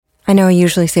I know I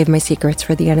usually save my secrets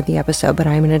for the end of the episode, but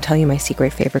I'm going to tell you my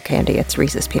secret favorite candy. It's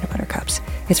Reese's Peanut Butter Cups.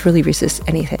 It's really Reese's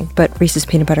anything, but Reese's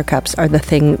Peanut Butter Cups are the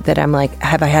thing that I'm like,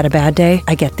 have I had a bad day?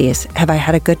 I get these. Have I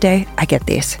had a good day? I get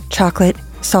these. Chocolate,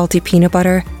 salty peanut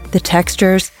butter, the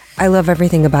textures. I love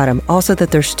everything about them. Also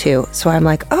that there's two. So I'm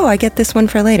like, oh, I get this one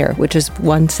for later, which is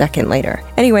 1 second later.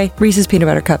 Anyway, Reese's Peanut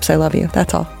Butter Cups. I love you.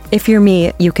 That's all. If you're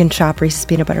me, you can shop Reese's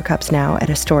Peanut Butter Cups now at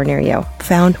a store near you.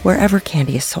 Found wherever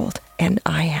candy is sold. And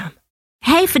I am.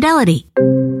 Hey, Fidelity.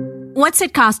 What's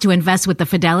it cost to invest with the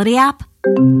Fidelity app?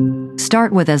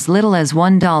 Start with as little as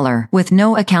 $1 with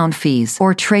no account fees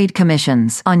or trade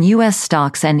commissions on U.S.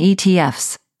 stocks and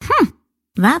ETFs.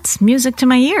 That's music to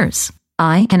my ears.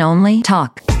 I can only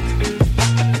talk.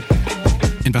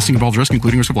 Investing involves risk,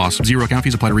 including risk of loss. Zero account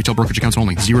fees apply to retail brokerage accounts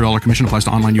only. $0 commission applies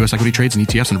to online U.S. equity trades and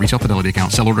ETFs and retail Fidelity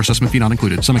accounts. Sell order assessment fee not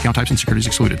included. Some account types and securities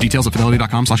excluded. Details at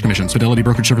fidelity.com/commissions. Fidelity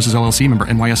Brokerage Services, LLC, member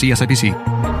NYSE SIPC.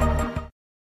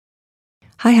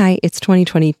 Hi, it's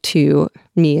 2022,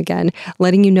 me again,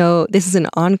 letting you know this is an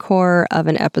encore of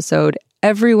an episode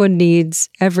everyone needs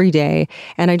every day.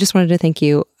 And I just wanted to thank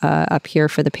you up here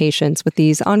for the patience with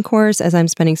these encores as I'm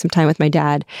spending some time with my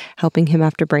dad, helping him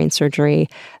after brain surgery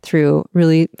through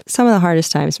really some of the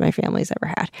hardest times my family's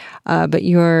ever had. But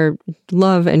your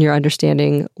love and your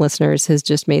understanding, listeners, has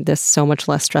just made this so much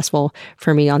less stressful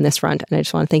for me on this front. And I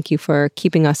just want to thank you for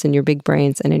keeping us in your big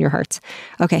brains and in your hearts.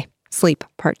 Okay, sleep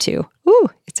part 2. Ooh,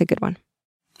 it's a good one.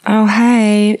 Oh,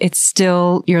 hey, it's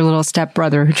still your little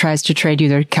stepbrother who tries to trade you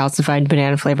their calcified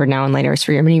banana flavored now and laters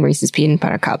for your mini Reese's Peanut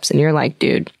Butter Cups. And you're like,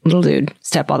 little dude,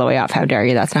 step all the way off. How dare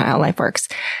you? That's not how life works.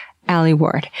 Allie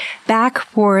Ward, back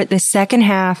for the second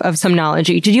half of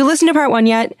Somnology. Did you listen to part 1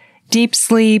 yet? Deep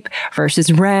sleep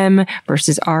versus REM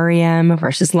versus REM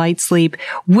versus light sleep.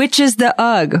 Which is the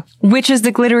UGG? Which is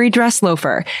the glittery dress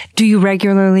loafer? Do you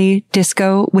regularly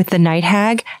disco with the night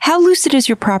hag? How lucid is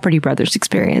your Property Brothers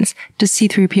experience? Does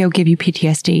C-3PO give you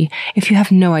PTSD? If you have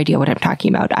no idea what I'm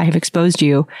talking about, I have exposed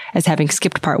you as having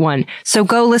skipped part 1. So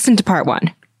go listen to part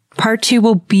 1. Part 2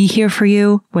 will be here for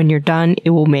you. When you're done,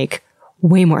 it will make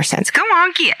way more sense. Come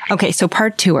on, kid. Okay, so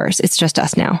part 2ers. It's just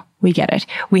us now. We get it.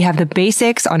 We have the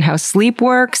basics on how sleep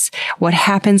works, what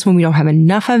happens when we don't have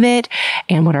enough of it,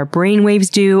 and what our brain waves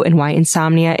do, and why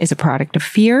insomnia is a product of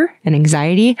fear and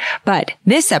anxiety. But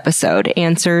this episode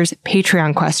answers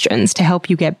Patreon questions to help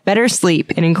you get better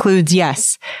sleep and includes,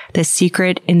 yes, the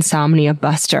secret insomnia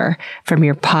buster from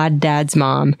your pod dad's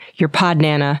mom, your pod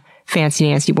nana, Fancy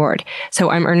Nancy Ward.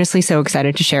 So I'm earnestly so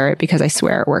excited to share it because I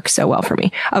swear it works so well for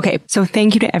me. Okay. So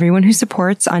thank you to everyone who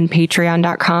supports on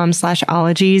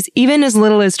patreon.com/ologies. Even as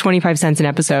little as 25 cents an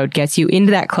episode gets you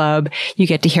into that club. You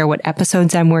get to hear what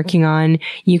episodes I'm working on.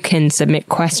 You can submit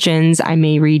questions. I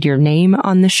may read your name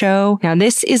on the show. Now,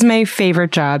 this is my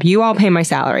favorite job. You all pay my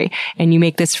salary and you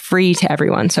make this free to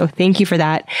everyone. So thank you for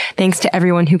that. Thanks to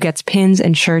everyone who gets pins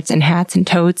and shirts and hats and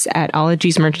totes at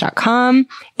ologiesmerch.com.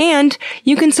 And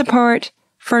you can support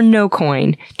for no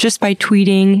coin, just by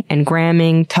tweeting and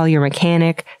gramming, tell your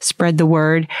mechanic, spread the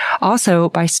word. Also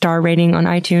by star rating on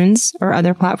iTunes or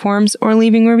other platforms or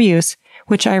leaving reviews,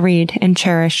 which I read and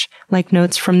cherish like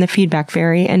notes from the Feedback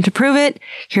Fairy. And to prove it,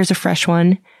 here's a fresh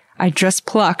one. I just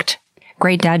plucked.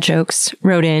 Great Dad Jokes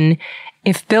wrote in,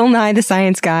 if Bill Nye the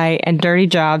Science Guy and Dirty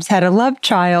Jobs had a love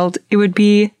child, it would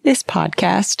be this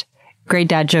podcast. Great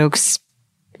Dad Jokes.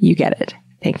 You get it.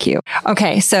 Thank you.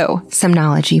 Okay, so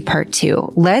Somnology Part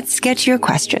 2. Let's get to your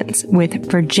questions with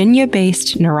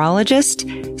Virginia-based neurologist,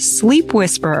 sleep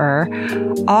whisperer,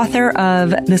 author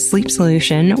of The Sleep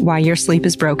Solution, Why Your Sleep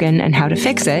is Broken and How to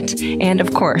Fix It, and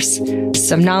of course,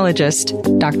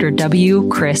 somnologist, Dr. W.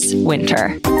 Chris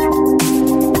Winter.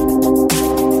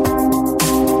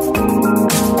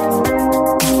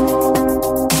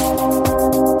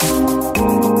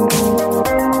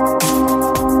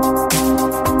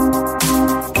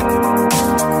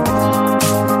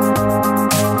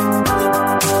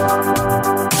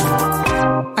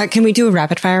 Can we do a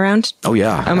rapid fire round? Oh,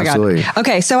 yeah. Oh, my absolutely. God.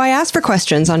 Okay, so I asked for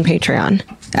questions on Patreon,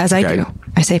 as I do.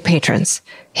 I say, patrons,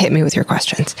 hit me with your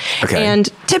questions. Okay. And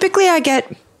typically I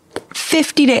get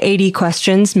 50 to 80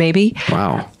 questions, maybe.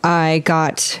 Wow. I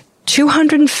got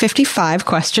 255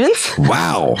 questions.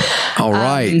 Wow. All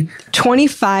right.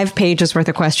 25 pages worth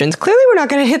of questions. Clearly, we're not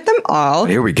going to hit them all.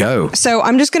 Here we go. So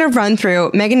I'm just going to run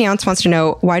through. Megan Younce wants to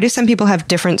know, why do some people have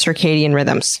different circadian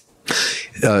rhythms?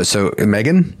 So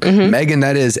Megan, Megan,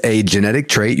 that is a genetic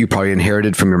trait you probably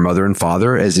inherited from your mother and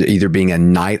father as either being a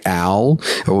night owl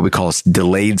or what we call a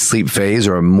delayed sleep phase,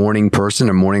 or a morning person,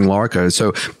 or morning lark.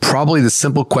 So probably the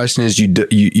simple question is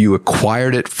you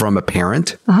acquired it from a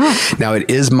parent. Now it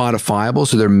is modifiable.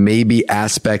 So there may be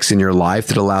aspects in your life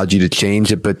that allowed you to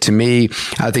change it. But to me,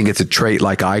 I think it's a trait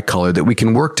like eye color that we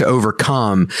can work to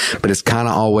overcome, but it's kind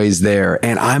of always there.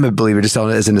 And I'm a believer, just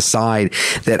as an aside,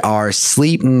 that our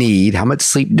sleep need, how much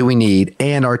sleep do we need,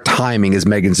 and our timing, as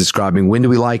Megan's describing, when do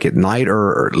we like it, night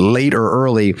or late or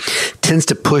early, tends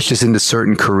to push us into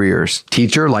certain careers.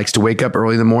 Teacher likes to wake up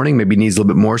early in the morning, maybe needs a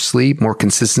little bit more sleep, more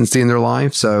consistency in their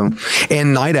life. So,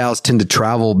 and night owls tend to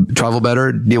travel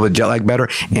better, deal with jet lag better,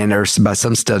 and are, by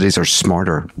some studies, are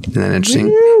smarter. Isn't that interesting?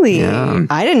 Really? Yeah.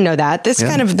 I didn't know that. This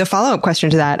kind of the follow-up question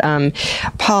to that.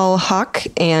 Paul Huck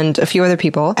and a few other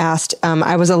people asked,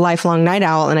 I was a lifelong night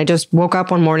owl and I just woke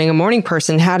up one morning, a morning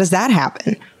person. How does that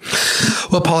happen?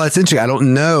 Well, Paul, that's interesting. I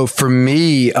don't know. For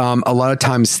me, a lot of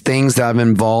times things that I'm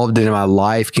involved in my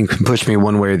life can push me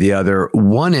one way or the other.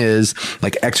 One is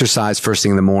like exercise first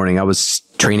thing in the morning. I was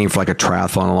training for like a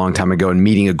triathlon a long time ago and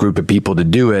meeting a group of people to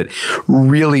do it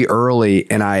really early.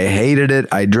 And I hated it.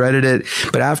 I dreaded it.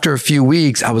 But after a few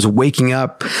weeks, I was waking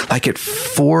up like at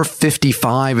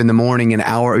 4:55 in the morning, an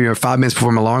hour, 5 minutes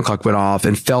before my alarm clock went off,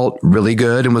 and felt really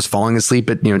good and was falling asleep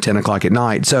at, 10 o'clock at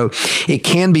night. So it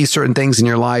can be certain things in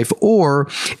your life, or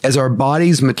as our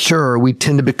bodies mature, we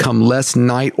tend to become less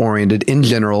night oriented in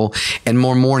general and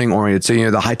more morning oriented.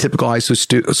 So, the high typical high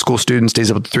school student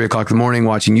stays up at 3 o'clock in the morning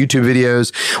watching YouTube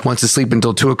videos, wants to sleep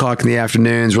until 2 o'clock in the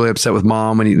afternoon, is really upset with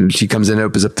mom when she comes in and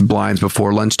opens up the blinds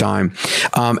before lunchtime.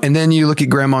 And then you look at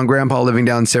grandma and grandpa living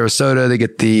down in Sarasota. They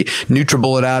get the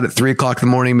NutriBullet out at 3 o'clock in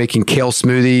the morning, making kale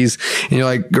smoothies. And you're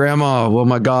like, Grandma, oh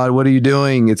my God, what are you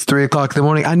doing? It's 3 o'clock in the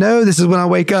morning. I know, this is when I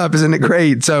wake up. Isn't it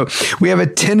great? So we have a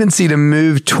tendency to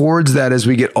move towards that as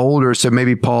we get older. So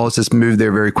maybe Paul has just moved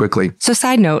there very quickly. So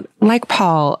side note, like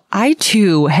Paul, I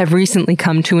too have recently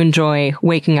come to enjoy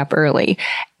waking up early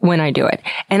when I do it.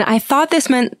 And I thought this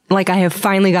meant like I have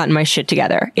finally gotten my shit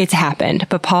together. It's happened.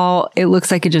 But Paul, it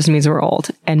looks like it just means we're old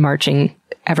and marching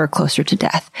ever closer to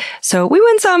death. So we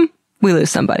win some, we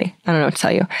lose somebody. I don't know what to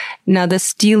tell you. Now the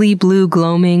steely blue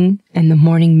gloaming and the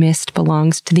morning mist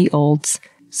belongs to the olds.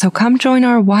 So come join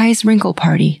our wise wrinkle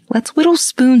party. Let's whittle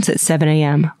spoons at 7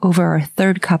 a.m. over our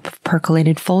third cup of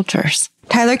percolated Folgers.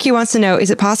 Tyler Q wants to know, is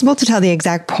it possible to tell the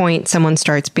exact point someone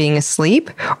starts being asleep,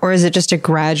 or is it just a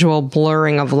gradual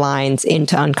blurring of lines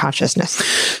into unconsciousness?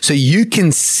 So you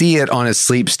can see it on a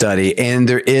sleep study, and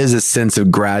there is a sense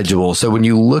of gradual. So when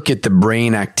you look at the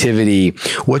brain activity,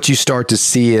 what you start to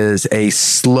see is a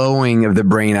slowing of the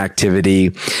brain activity.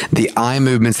 The eye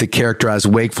movements that characterize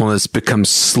wakefulness become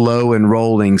slow and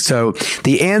rolling. So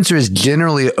the answer is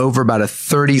generally over about a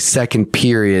 30-second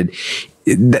period.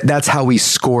 That's how we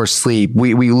score sleep.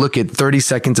 We look at 30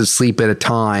 seconds of sleep at a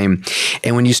time.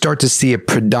 And when you start to see a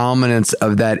predominance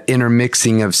of that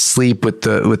intermixing of sleep with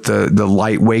the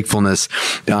light wakefulness,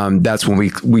 that's when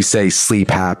we say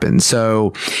sleep happens.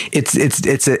 So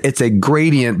it's a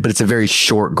gradient, but it's a very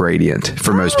short gradient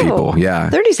for most people. Yeah.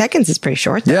 30 seconds is pretty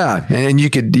short, though. Yeah. And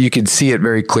you could see it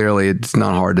very clearly. It's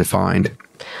not hard to find.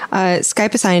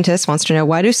 Skype a Scientist wants to know,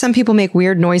 why do some people make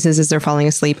weird noises as they're falling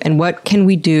asleep, and what can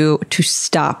we do to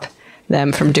stop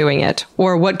them from doing it?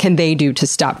 Or what can they do to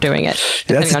stop doing it?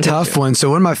 That's a tough one. So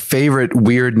one of my favorite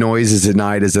weird noises at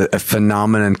night is a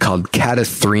phenomenon called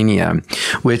cataphrenia,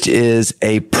 which is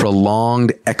a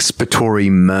prolonged expiratory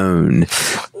moan.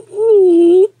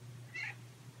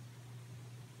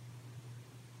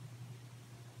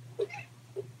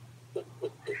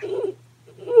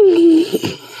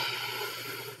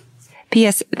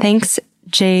 P.S. Thanks,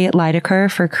 Jay Lydecker,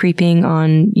 for creeping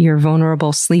on your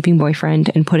vulnerable sleeping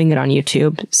boyfriend and putting it on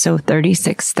YouTube, so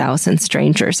 36,000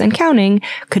 strangers and counting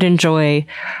could enjoy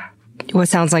what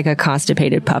sounds like a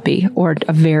constipated puppy or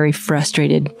a very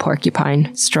frustrated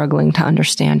porcupine struggling to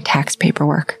understand tax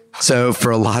paperwork. So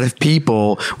for a lot of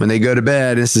people, when they go to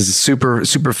bed, this is super,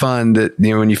 super fun that,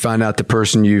 when you find out the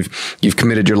person you've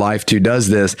committed your life to does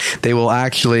this, they will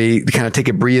actually kind of take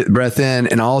a breath in,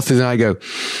 and all through the night go,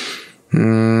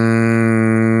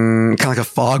 kind of like a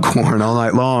foghorn all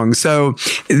night long. So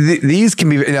these can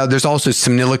be, there's also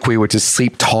somniloquy, which is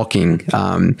sleep talking,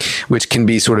 which can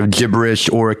be sort of gibberish,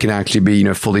 or it can actually be,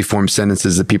 fully formed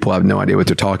sentences that people have no idea what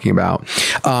they're talking about.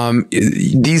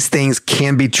 These things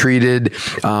can be treated.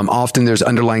 Often there's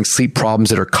underlying sleep problems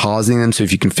that are causing them. So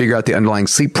if you can figure out the underlying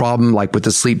sleep problem, like with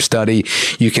the sleep study,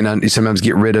 you can sometimes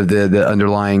get rid of the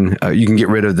underlying, you can get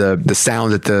rid of the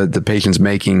sound that the patient's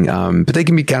making. But they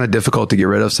can be kind of difficult difficult to get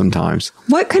rid of sometimes.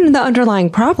 What can the underlying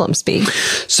problems be?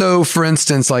 So, for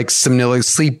instance, like somnolic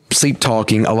sleep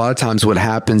talking, a lot of times what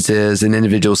happens is an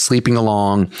individual sleeping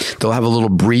along, they'll have a little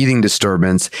breathing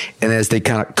disturbance. And as they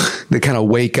kind of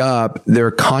wake up,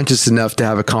 they're conscious enough to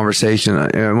have a conversation.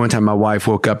 One time my wife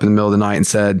woke up in the middle of the night and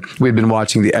said, we'd been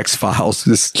watching the X-Files,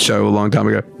 this show a long time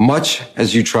ago. Much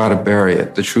as you try to bury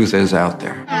it, the truth is out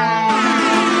there.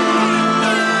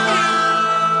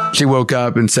 She woke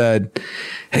up and said,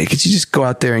 hey, could you just go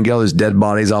out there and get all those dead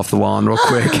bodies off the lawn real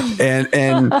quick?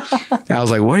 And I was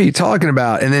like, what are you talking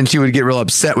about? And then she would get real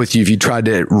upset with you if you tried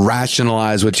to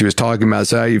rationalize what she was talking about.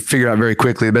 So you figure out very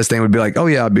quickly, the best thing would be like, oh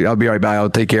yeah, I'll be right back. I'll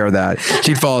take care of that.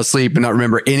 She'd fall asleep and not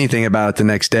remember anything about it the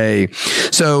next day.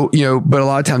 So, but a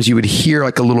lot of times you would hear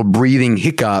like a little breathing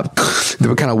hiccup that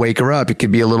would kind of wake her up. It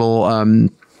could be a little,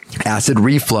 acid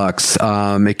reflux.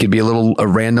 It could be a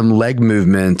random leg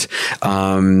movement,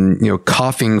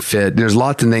 coughing fit. There's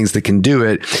lots of things that can do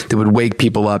it that would wake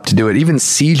people up to do it. Even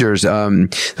seizures. There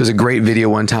was a great video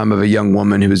one time of a young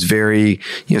woman who was very,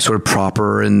 sort of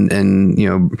proper and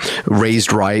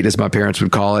raised right, as my parents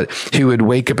would call it, who would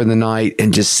wake up in the night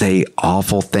and just say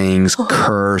awful things,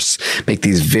 curse, make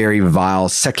these very vile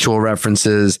sexual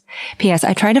references. P.S.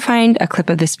 I tried to find a clip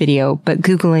of this video, but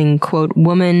Googling, quote,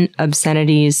 woman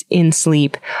obscenities in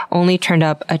sleep only turned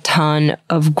up a ton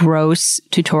of gross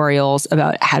tutorials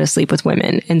about how to sleep with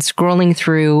women. And scrolling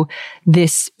through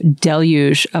this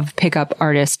deluge of pickup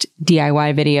artist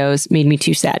DIY videos made me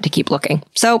too sad to keep looking.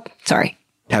 So, sorry.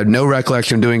 Had no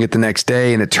recollection of doing it the next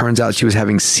day, and it turns out she was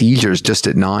having seizures just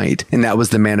at night, and that was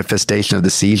the manifestation of the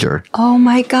seizure. Oh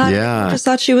my God. Yeah. I just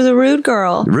thought she was a rude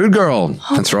girl. Rude girl.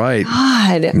 That's right.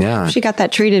 God. Yeah. She got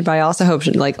that treated, but I also hope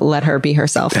she'd let her be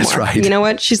herself That's more. right. You know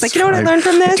what? She's like, That's you know what I right. learned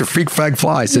from this? It's a freak flag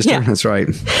fly, sister. Yeah. That's right.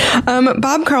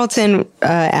 Bob Carlton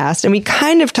asked, and we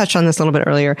kind of touched on this a little bit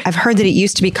earlier. I've heard that it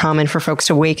used to be common for folks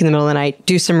to wake in the middle of the night,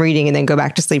 do some reading, and then go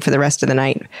back to sleep for the rest of the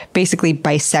night, basically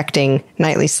bisecting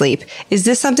nightly sleep. Is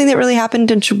this something that really happened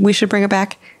and we should bring it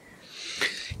back?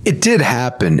 It did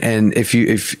happen. And if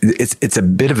it's a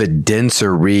bit of a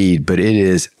denser read, but it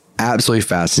is absolutely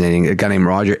fascinating. A guy named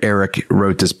Roger Eric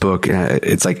wrote this book.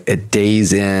 It's like at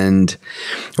day's end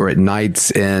or at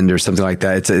night's end or something like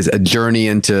that. It's a journey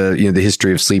into, the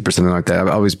history of sleep or something like that.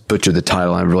 I always butcher the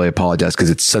title. And I really apologize because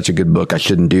it's such a good book. I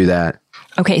shouldn't do that.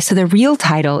 Okay. So the real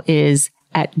title is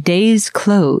At Day's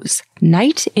Close,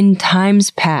 Night in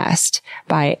Times Past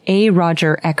by A.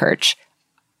 Roger Eckarch.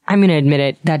 I'm going to admit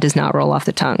it, that does not roll off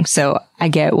the tongue. So I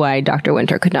get why Dr.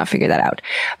 Winter could not figure that out.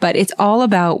 But it's all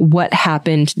about what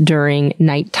happened during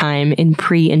nighttime in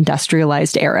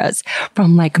pre-industrialized eras,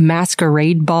 from like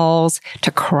masquerade balls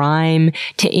to crime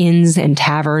to inns and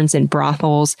taverns and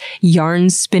brothels, yarn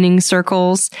spinning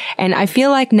circles. And I feel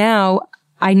like now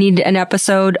I need an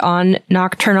episode on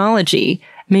nocturnology,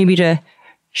 maybe to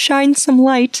shine some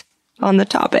light on the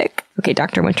topic. Okay,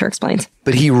 Dr. Winter explains.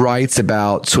 But he writes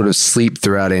about sort of sleep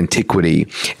throughout antiquity.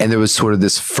 And there was sort of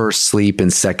this first sleep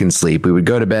and second sleep. We would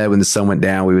go to bed when the sun went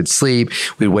down. We would sleep.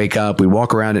 We'd wake up. We'd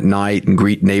walk around at night and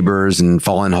greet neighbors and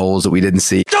fall in holes that we didn't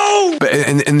see. No!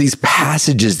 And these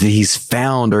passages that he's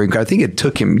found are, I think it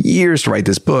took him years to write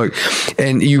this book.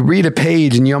 And you read a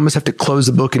page and you almost have to close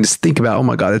the book and just think about, oh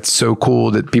my God, it's so cool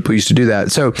that people used to do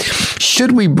that. So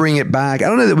should we bring it back? I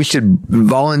don't know that we should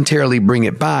voluntarily bring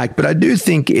it back, but I do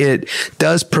think it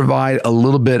does provide a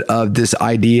little bit of this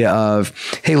idea of,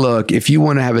 hey, look, if you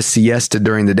want to have a siesta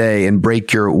during the day and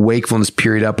break your wakefulness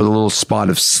period up with a little spot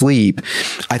of sleep,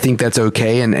 I think that's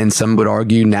okay. And some would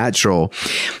argue natural.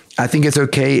 I think it's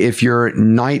okay if your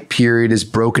night period is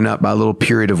broken up by a little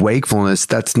period of wakefulness.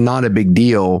 That's not a big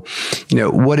deal.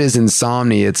 What is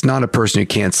insomnia? It's not a person who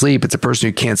can't sleep. It's a person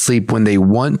who can't sleep when they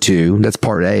want to. That's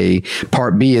part A.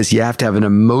 Part B is you have to have an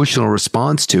emotional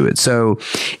response to it. So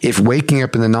if waking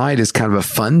up in the night is kind of a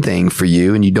fun thing for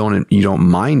you and you don't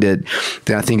mind it,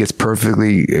 then I think it's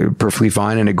perfectly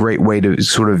fine and a great way to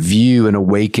sort of view an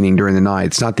awakening during the night.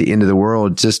 It's not the end of the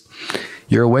world. It's just,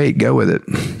 you're awake, go with it.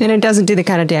 And it doesn't do the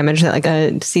kind of damage that like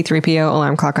a C-3PO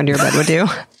alarm clock under your bed would do.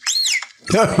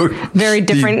 No. Very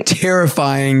different. The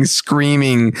terrifying,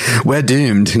 screaming, we're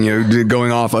doomed,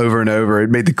 going off over and over. It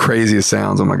made the craziest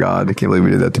sounds. Oh my God. I can't believe we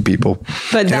did that to people.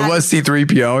 But it was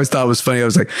C-3PO. I always thought it was funny. I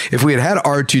was like, if we had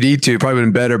R2-D2, it probably would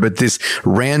have been better. But this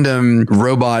random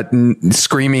robot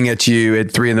screaming at you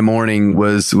at 3 a.m.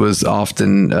 was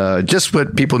often just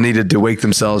what people needed to wake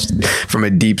themselves from a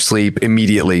deep sleep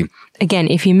immediately. Again,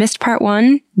 if you missed part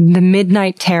 1, the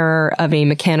midnight terror of a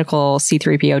mechanical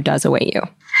C-3PO does await you.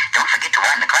 Don't forget to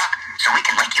wind the clock so we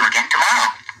can wake you again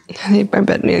tomorrow. I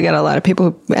bet you got a lot of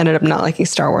people who ended up not liking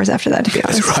Star Wars after that, to be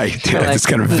honest. That's right. Yeah, Like, it's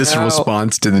kind of a visceral no.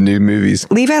 response to the new movies.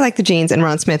 Levi Like the Jeans and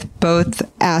Ron Smith both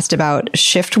asked about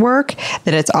shift work,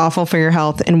 that it's awful for your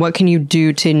health, and what can you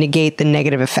do to negate the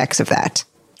negative effects of that?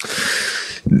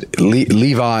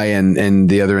 Levi and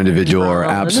the other individual are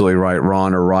absolutely right.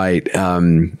 Ron are right.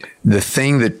 The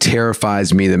thing that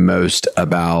terrifies me the most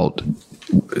about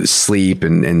sleep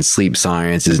and sleep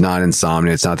science is not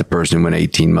insomnia. It's not the person who went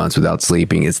 18 months without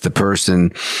sleeping. It's the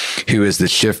person who is the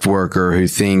shift worker who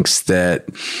thinks that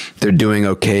they're doing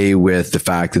okay with the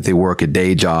fact that they work a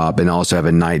day job and also have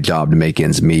a night job to make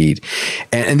ends meet.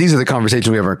 And these are the conversations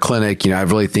we have in our clinic. You know, I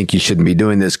really think you shouldn't be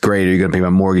doing this. Great. Are you going to pay my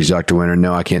mortgage, Dr. Winter?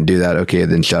 No, I can't do that. Okay,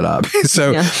 then shut up.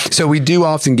 So we do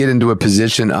often get into a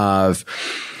position of,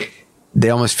 they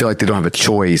almost feel like they don't have a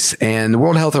choice. And the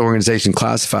World Health Organization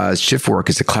classifies shift work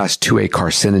as a class 2A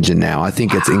carcinogen now. I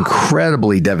think it's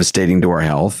incredibly devastating to our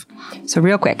health. So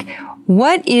real quick,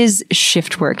 what is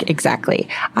shift work exactly?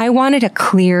 I wanted a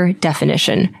clear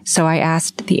definition, so I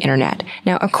asked the internet.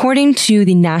 Now, according to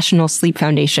the National Sleep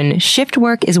Foundation, shift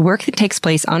work is work that takes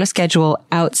place on a schedule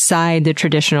outside the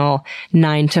traditional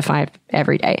 9 to 5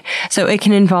 every day. So it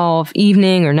can involve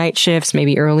evening or night shifts,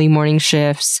 maybe early morning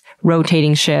shifts,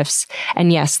 rotating shifts.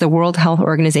 And yes, the World Health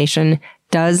Organization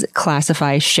does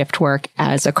classify shift work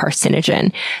as a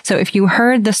carcinogen. So if you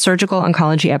heard the surgical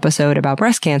oncology episode about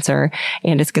breast cancer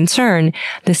and its concern,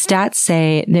 the stats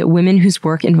say that women whose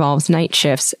work involves night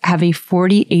shifts have a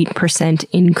 48%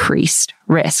 increased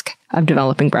risk of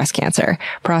developing breast cancer.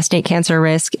 Prostate cancer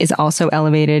risk is also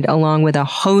elevated, along with a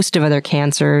host of other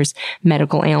cancers,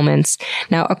 medical ailments.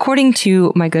 Now, according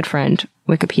to my good friend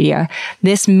Wikipedia,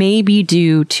 this may be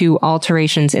due to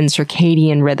alterations in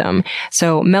circadian rhythm.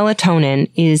 So melatonin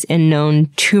is a known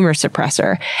tumor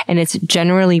suppressor, and it's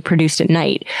generally produced at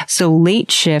night. So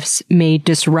late shifts may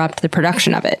disrupt the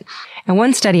production of it. And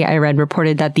one study I read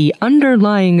reported that the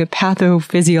underlying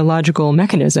pathophysiological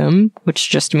mechanism, which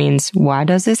just means why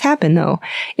does this happen though,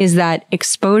 is that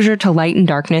exposure to light and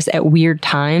darkness at weird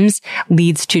times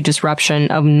leads to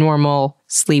disruption of normal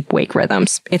sleep-wake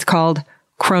rhythms. It's called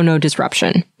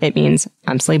chronodisruption. It means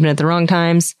I'm sleeping at the wrong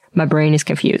times. My brain is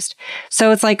confused.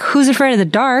 So it's like, who's afraid of the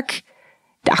dark?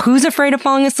 Who's afraid of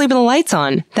falling asleep with the lights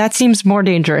on? That seems more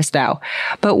dangerous now.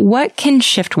 But what can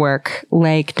shift work,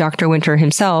 like Dr. Winter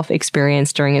himself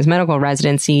experienced during his medical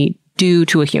residency, do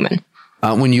to a human?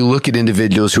 When you look at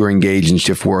individuals who are engaged in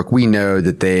shift work, we know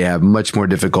that they have much more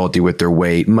difficulty with their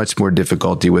weight, much more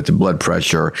difficulty with the blood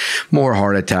pressure, more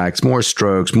heart attacks, more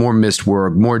strokes, more missed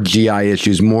work, more GI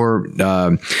issues, more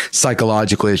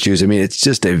psychological issues. I mean, it's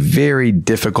just a very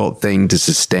difficult thing to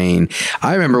sustain.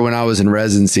 I remember when I was in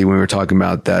residency, when we were talking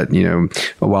about that, you know,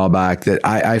 a while back, that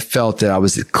I felt that I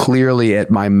was clearly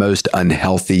at my most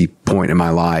unhealthy point in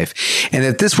my life. And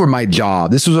if this were my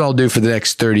job, this is what I'll do for the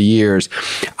next 30 years,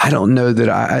 I don't know that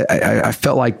I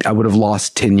felt like I would have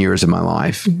lost 10 years of my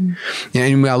life. Mm-hmm.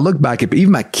 And when I look back at,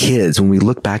 even my kids, when we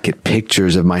look back at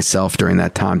pictures of myself during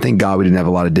that time, thank God we didn't have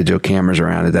a lot of digital cameras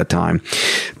around at that time.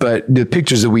 But the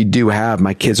pictures that we do have,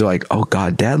 my kids are like, oh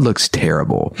God, Dad looks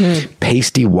terrible.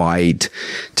 Pasty white,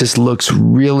 just looks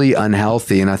really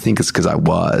unhealthy. And I think it's because I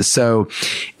was. So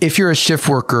if you're a shift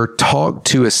worker, talk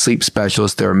to a sleep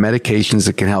specialist. There are medications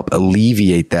that can help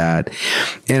alleviate that.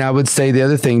 And I would say the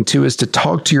other thing too is to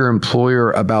talk to your employer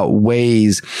about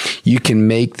ways you can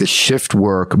make the shift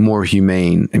work more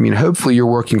humane. I mean, hopefully you're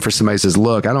working for somebody who says,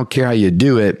 look, I don't care how you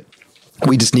do it.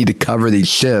 We just need to cover these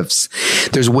shifts.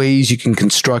 There's ways you can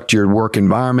construct your work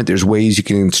environment. There's ways you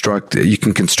can construct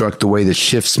the way the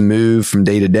shifts move from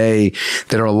day to day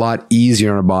that are a lot easier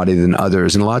on our body than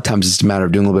others. And a lot of times it's just a matter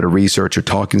of doing a little bit of research or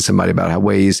talking to somebody about how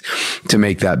ways to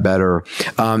make that better.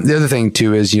 The other thing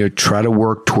too is, you know, try to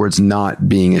work towards not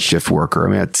being a shift worker.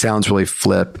 I mean, it sounds really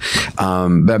flip, but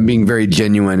I'm being very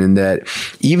genuine in that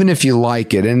even if you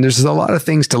like it, and there's a lot of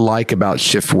things to like about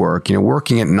shift work, you know,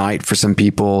 working at night for some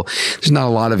people, there's not a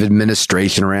lot of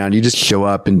administration around. You just show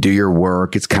up and do your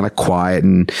work. It's kind of quiet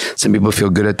and some people feel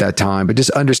good at that time, but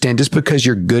just understand, just because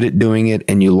you're good at doing it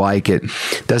and you like it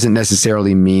doesn't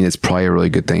necessarily mean it's probably a really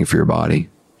good thing for your body.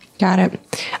 Got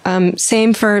it.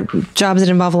 Same for jobs that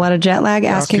involve a lot of jet lag,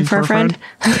 asking for a friend.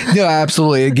 Yeah,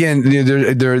 absolutely. Again,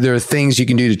 there are things you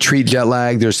can do to treat jet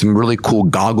lag. There's some really cool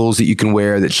goggles that you can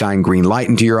wear that shine green light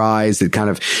into your eyes that kind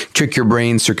of trick your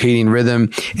brain's circadian rhythm.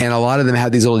 And a lot of them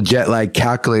have these little jet lag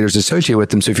calculators associated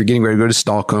with them. So if you're getting ready to go to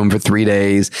Stockholm for 3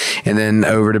 days and then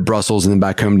over to Brussels and then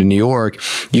back home to New York,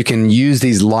 you can use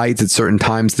these lights at certain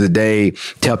times of the day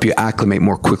to help you acclimate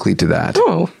more quickly to that.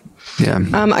 Oh. Yeah.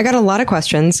 I got a lot of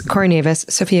questions. Corey Navis,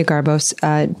 Sophia Garbos,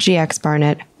 GX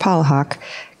Barnett, Paul Hawk,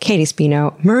 Katie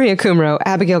Spino, Maria Kumro,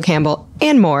 Abigail Campbell,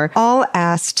 and more all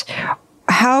asked,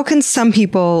 how can some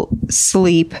people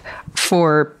sleep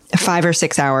for 5 or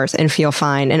 6 hours and feel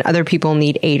fine and other people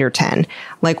need 8 or 10?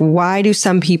 Like, why do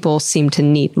some people seem to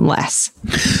need less?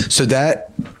 So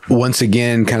that once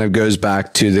again kind of goes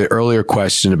back to the earlier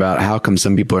question about how come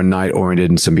some people are night oriented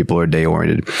and some people are day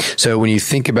oriented. So when you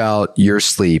think about your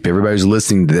sleep, everybody who's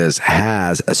listening to this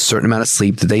has a certain amount of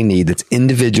sleep that they need that's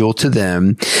individual to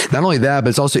them. Not only that, but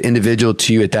it's also individual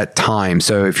to you at that time.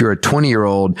 So if you're a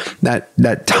 20-year-old,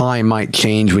 that time might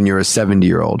change when you're a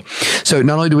 70-year-old. So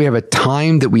not only do we have a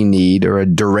time that we need or a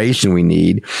duration we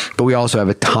need, but we also have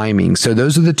a timing. So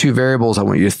those are the two variables I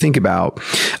want you to think about.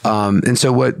 And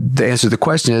so what the answer to the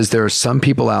question is, there are some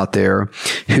people out there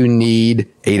who need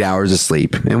 8 hours of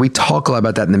sleep. And we talk a lot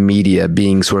about that in the media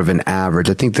being sort of an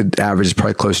average. I think the average is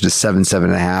probably closer to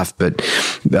 7.5,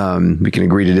 but we can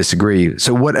agree to disagree.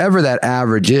 So whatever that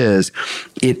average is,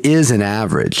 it is an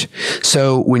average.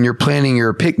 So when you're planning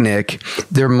your picnic,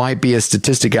 there might be a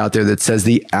statistic out there that says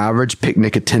the average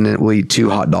picnic attendant will eat 2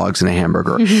 hot dogs and a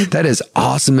hamburger. Mm-hmm. That is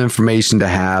awesome information to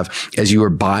have as you are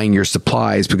buying your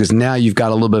supplies, because now you've got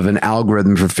a little bit of an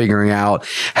algorithm for figuring out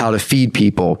how to feed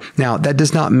people. Now, that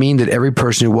does not mean that every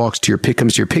person who comes to your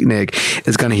picnic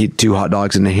is going to eat 2 hot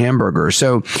dogs and a hamburger.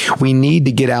 So we need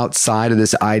to get outside of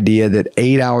this idea that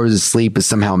 8 hours of sleep is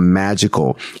somehow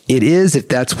magical. It is if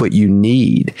that's what you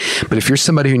need. But if you're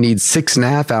somebody who needs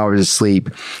 6.5 hours of sleep,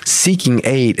 seeking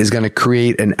 8 is going to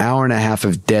create an hour and a half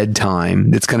of dead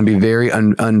time that's going to be very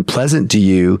unpleasant to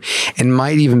you and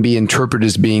might even be interpreted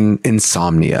as being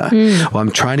insomnia. Well,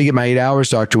 I'm trying to get my 8 hours,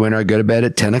 Dr. Winter. I go to bed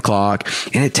at 10 o'clock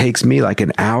and it takes me like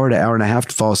an hour to hour and a half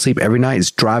to fall asleep every night. It's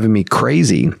driving me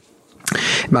crazy.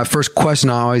 My first question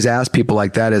I always ask people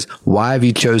like that is, why have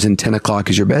you chosen 10 o'clock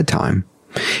as your bedtime?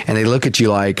 And they look at you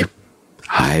like,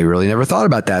 I really never thought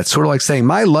about that. It's sort of like saying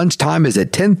my lunchtime is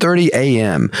at 10:30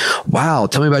 a.m. Wow.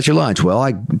 Tell me about your lunch. Well,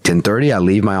 10:30, I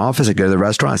leave my office. I go to the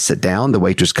restaurant. I sit down. The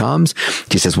waitress comes.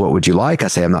 She says, what would you like? I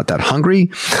say, I'm not that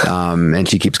hungry. And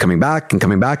she keeps coming back and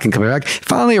coming back and coming back.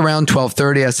 Finally, around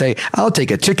 12:30, I say, I'll take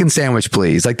a chicken sandwich,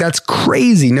 please. Like, that's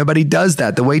crazy. Nobody does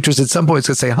that. The waitress at some point is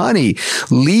going to say, honey,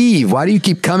 leave. Why do you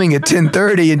keep coming at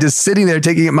 10:30 and just sitting there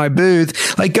taking at my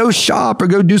booth? Like, go shop or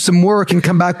go do some work and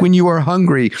come back when you are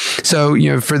hungry. So,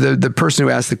 for the person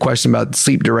who asked the question about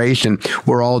sleep duration,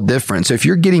 we're all different. So if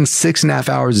you're getting 6.5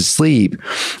 hours of sleep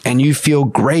and you feel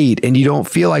great and you don't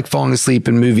feel like falling asleep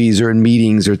in movies or in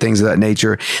meetings or things of that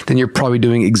nature, then you're probably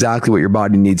doing exactly what your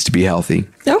body needs to be healthy.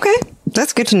 Okay.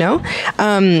 That's good to know.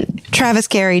 Travis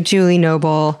Gary, Julie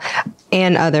Noble,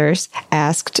 and others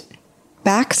asked,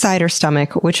 backside or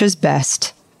stomach, which is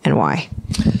best and why?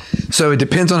 So it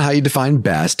depends on how you define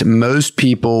best. Most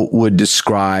people would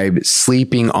describe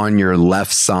sleeping on your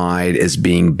left side as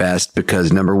being best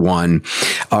because, number one,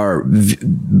 our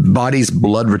body's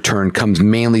blood return comes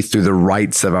mainly through the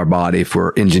right side of our body if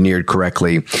we're engineered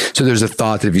correctly. So there's a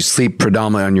thought that if you sleep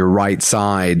predominantly on your right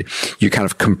side, you kind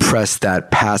of compress that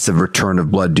passive return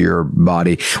of blood to your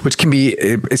body, which can be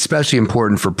especially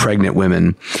important for pregnant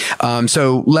women.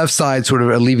 So left side sort of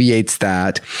alleviates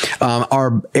that.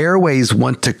 Our airways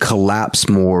want to collapse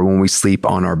more when we sleep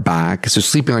on our back. So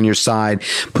sleeping on your side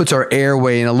puts our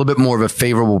airway in a little bit more of a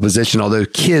favorable position. Although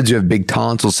kids who have big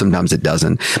tonsils, sometimes it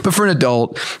doesn't. But for an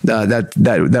adult,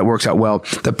 that works out well.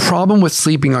 The problem with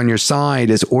sleeping on your side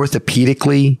is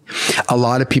orthopedically, a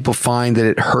lot of people find that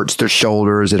it hurts their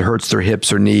shoulders, it hurts their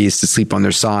hips or knees to sleep on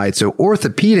their side. So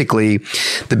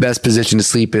orthopedically, the best position to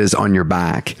sleep is on your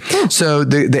back. So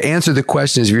the answer to the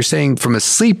question is, if you're saying from a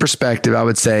sleep perspective, I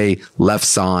would say left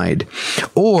side,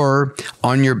 or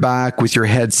on your back with your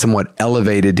head somewhat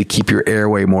elevated to keep your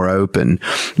airway more open.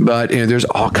 But there's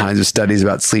all kinds of studies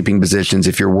about sleeping positions.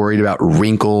 If you're worried about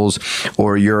wrinkles,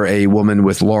 or you're a woman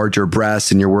with larger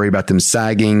breasts and you're worried about them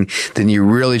sagging, then you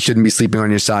really shouldn't be sleeping on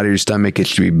your side of your stomach. It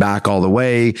should be back all the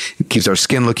way. It keeps our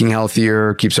skin looking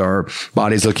healthier, keeps our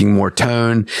bodies looking more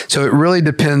toned. So it really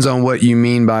depends on what you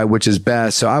mean by which is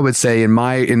best. So I would say in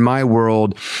my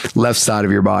world, left side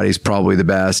of your body is probably the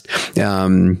best.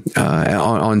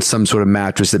 On some sort of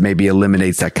mattress that maybe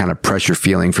eliminates that kind of pressure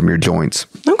feeling from your joints.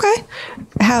 Okay.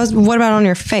 What about on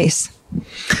your face?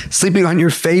 Sleeping on your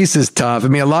face is tough. I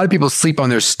mean, a lot of people sleep on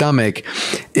their stomach.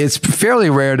 It's fairly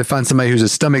rare to find somebody who's a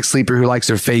stomach sleeper who likes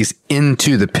their face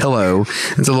into the pillow.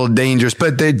 It's a little dangerous,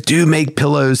 but they do make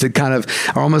pillows that kind of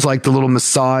are almost like the little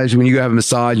massage. When you go have a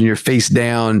massage and you're face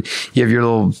down, you have your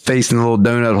little face in a little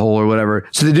donut hole or whatever.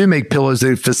 So they do make pillows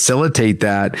that facilitate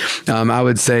that. I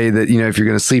would say that, if you're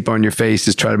going to sleep on your face,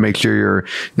 just try to make sure you're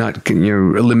not,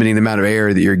 limiting the amount of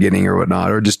air that you're getting or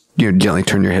whatnot, or just, gently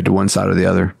turn your head to one side or the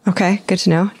other. Okay, good to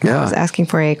know. Yeah. I was asking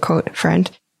for a quote friend.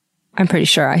 I'm pretty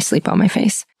sure I sleep on my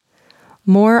face.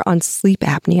 More on sleep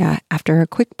apnea after a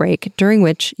quick break, during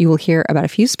which you will hear about a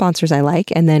few sponsors I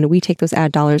like, and then we take those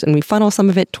ad dollars and we funnel some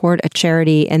of it toward a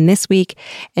charity. And this week,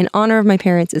 in honor of my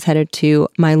parents, is headed to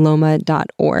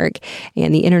myeloma.org.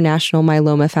 And the International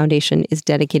Myeloma Foundation is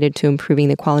dedicated to improving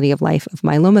the quality of life of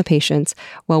myeloma patients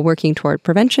while working toward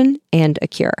prevention and a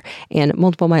cure. And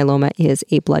multiple myeloma is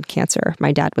a blood cancer.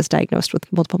 My dad was diagnosed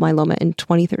with multiple myeloma in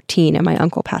 2013, and my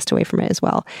uncle passed away from it as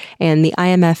well. And the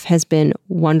IMF has been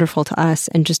wonderful to us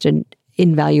and just an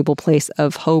invaluable place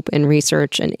of hope and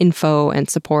research and info and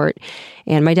support.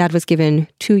 And my dad was given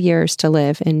 2 years to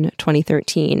live in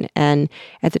 2013. And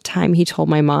at the time, he told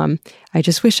my mom, "I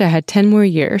just wish I had 10 more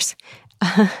years."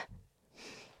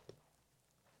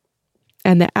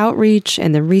 And the outreach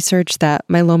and the research that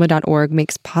myeloma.org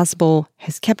makes possible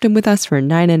has kept him with us for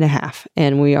 9.5.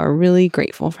 And we are really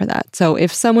grateful for that. So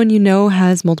if someone you know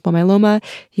has multiple myeloma,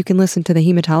 you can listen to the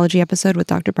hematology episode with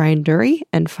Dr. Brian Dury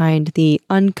and find the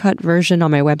uncut version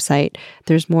on my website.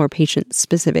 There's more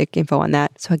patient-specific info on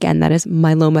that. So again, that is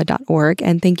myeloma.org.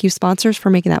 And thank you, sponsors,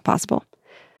 for making that possible.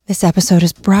 This episode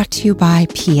is brought to you by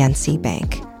PNC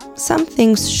Bank. Some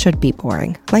things should be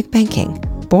boring, like banking.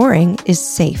 Boring is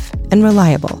safe and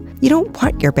reliable. You don't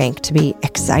want your bank to be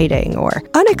exciting or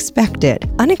unexpected.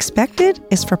 Unexpected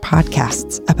is for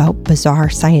podcasts about bizarre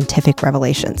scientific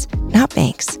revelations, not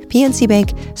banks. PNC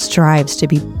Bank strives to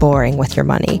be boring with your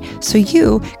money so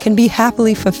you can be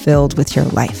happily fulfilled with your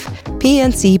life.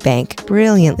 PNC Bank,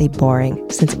 brilliantly boring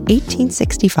since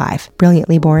 1865.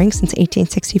 Brilliantly boring since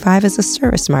 1865 is a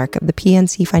service mark of the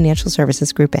PNC Financial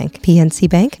Services Group Bank. PNC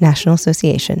Bank, National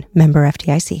Association, member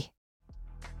FDIC.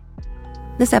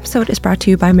 This episode is brought to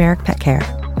you by Merrick Pet Care.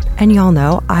 And y'all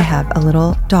know I have a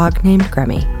little dog named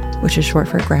Gremmy, which is short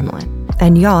for Gremlin.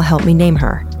 And y'all helped me name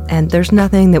her. And there's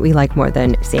nothing that we like more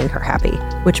than seeing her happy,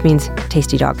 which means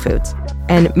tasty dog foods.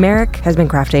 And Merrick has been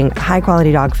crafting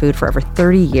high-quality dog food for over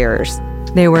 30 years.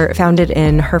 They were founded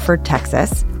in Hereford,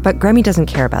 Texas, but Gremmy doesn't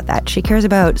care about that. She cares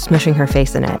about smushing her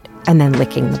face in it and then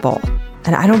licking the bowl.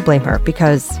 And I don't blame her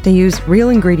because they use real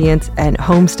ingredients and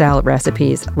home-style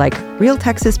recipes like real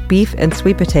Texas beef and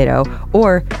sweet potato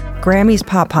or Grammy's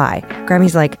pot pie.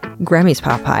 Grammy's like, Grammy's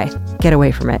pot pie. Get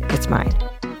away from it. It's mine.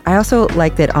 I also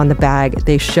like that on the bag,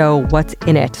 they show what's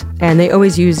in it. And they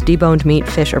always use deboned meat,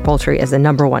 fish, or poultry as the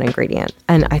number one ingredient.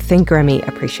 And I think Grammy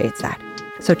appreciates that.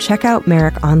 So check out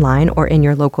Merrick online or in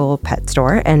your local pet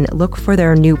store and look for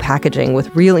their new packaging with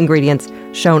real ingredients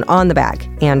shown on the bag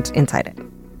and inside it.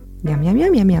 Yum, yum,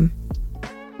 yum, yum, yum.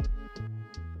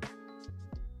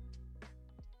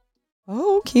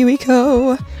 Oh,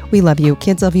 KiwiCo. We love you.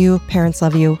 Kids love you. Parents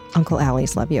love you. Uncle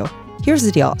Allie's love you. Here's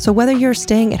the deal. So whether you're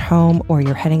staying at home or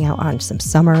you're heading out on some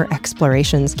summer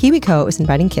explorations, KiwiCo is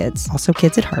inviting kids, also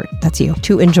kids at heart, that's you,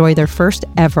 to enjoy their first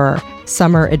ever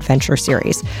summer adventure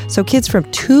series. So kids from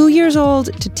 2 years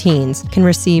old to teens can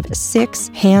receive 6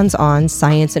 hands-on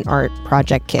science and art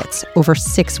project kits over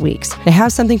 6 weeks. They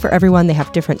have something for everyone. They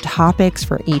have different topics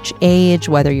for each age,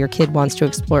 whether your kid wants to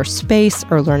explore space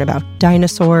or learn about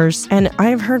dinosaurs. And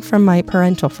I've heard from my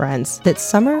parental friends that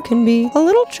summer can be a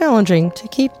little challenging to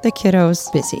keep the kiddos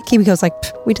busy. KiwiCo's like,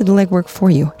 we did the legwork for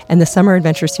you. And the Summer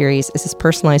Adventure Series is this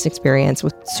personalized experience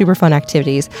with super fun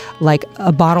activities like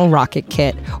a bottle rocket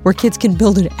kit where kids can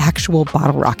build an actual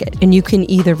bottle rocket. And you can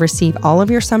either receive all of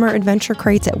your summer adventure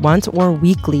crates at once or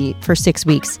weekly for 6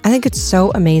 weeks. I think it's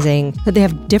so amazing that they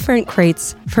have different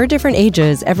crates for different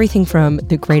ages, everything from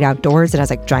the great outdoors that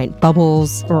has like giant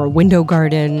bubbles or a window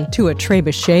garden to a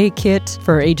trebuchet kit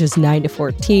for ages 9 to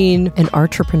 14, an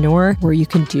entrepreneur where you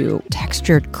can do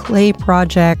textured clay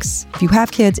projects. If you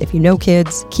have kids, if you know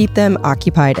kids, keep them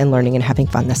occupied and learning and having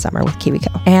fun this summer with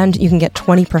KiwiCo. And you can get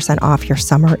 20% off your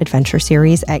summer adventure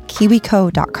series at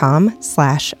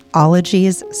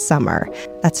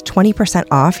kiwico.com/ologiessummer. That's 20%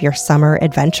 off your summer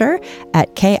adventure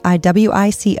at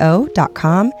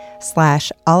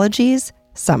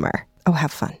kiwico.com/ologiessummer. Oh,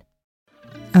 have fun.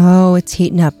 Oh, it's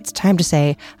heating up. It's time to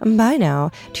say bye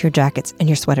now to your jackets and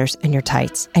your sweaters and your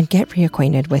tights and get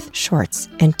reacquainted with shorts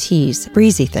and tees,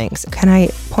 breezy things. Can I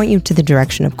point you to the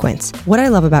direction of Quince? What I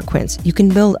love about Quince, you can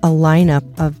build a lineup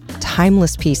of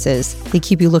timeless pieces. They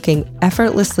keep you looking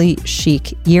effortlessly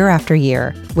chic year after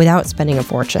year without spending a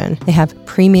fortune. They have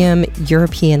premium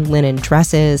European linen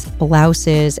dresses,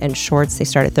 blouses, and shorts. They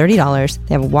start at $30.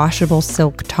 They have washable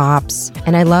silk tops.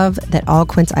 And I love that all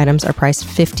Quince items are priced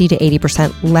 50 to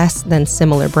 80% less than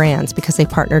similar brands because they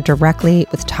partner directly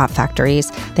with top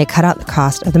factories. They cut out the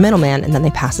cost of the middleman and then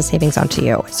they pass the savings on to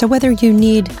you. So whether you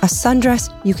need a sundress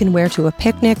you can wear to a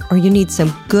picnic or you need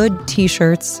some good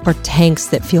t-shirts or tanks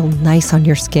that feel nice on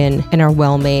your skin and are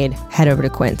well made, head over to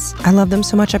Quince. I love them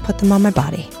so much I put them on my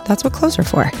body. That's what clothes are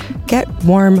for. Get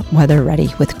warm weather ready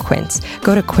with Quince.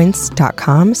 Go to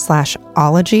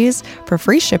quince.com/ologies for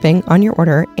free shipping on your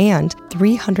order and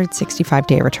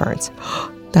 365-day returns.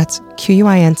 That's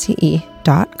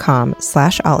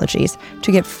QUINCE.com/ologies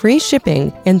to get free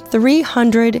shipping and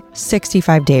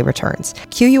 365-day returns.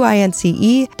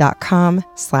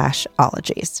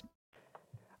 QUINCE.com/ologies.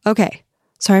 Okay,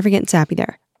 sorry for getting sappy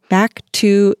there. Back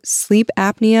to sleep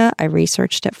apnea. I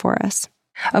researched it for us.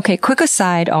 Okay, quick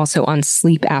aside also on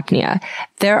sleep apnea.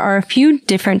 There are a few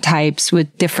different types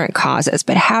with different causes,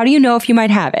 but how do you know if you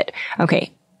might have it?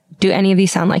 Okay, do any of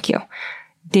these sound like you?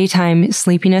 Daytime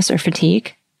sleepiness or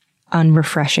fatigue?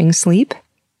 Unrefreshing sleep,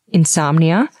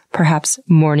 insomnia, perhaps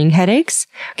morning headaches.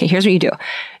 Okay, here's what you do.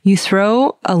 You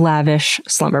throw a lavish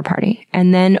slumber party,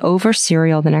 and then over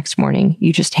cereal the next morning,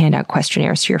 you just hand out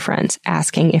questionnaires to your friends,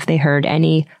 asking if they heard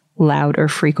any loud or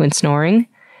frequent snoring,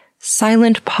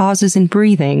 silent pauses in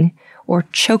breathing, or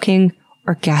choking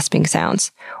or gasping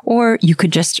sounds. Or you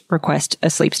could just request a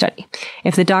sleep study.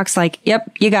 If the doc's like,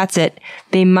 yep, you got it,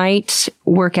 they might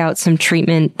work out some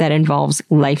treatment that involves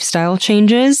lifestyle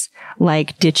changes,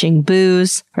 like ditching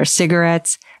booze or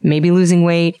cigarettes, maybe losing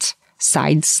weight,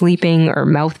 side sleeping or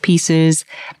mouthpieces.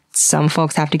 Some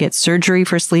folks have to get surgery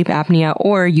for sleep apnea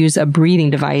or use a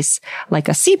breathing device like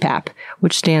a CPAP,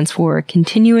 which stands for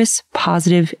continuous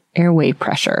positive airway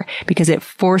pressure, because it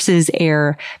forces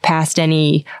air past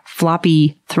any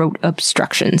floppy throat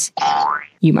obstructions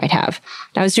you might have.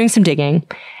 I was doing some digging,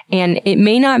 and it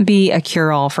may not be a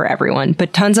cure-all for everyone,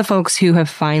 but tons of folks who have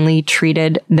finally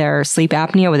treated their sleep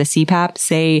apnea with a CPAP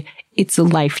say it's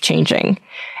life-changing.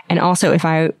 And also, if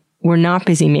I were not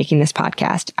busy making this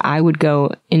podcast, I would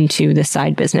go into the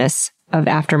side business of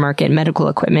aftermarket medical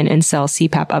equipment and sell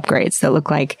CPAP upgrades that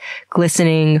look like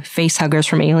glistening face huggers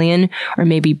from Alien or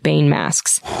maybe Bane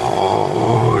masks.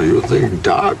 Oh, you think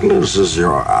darkness is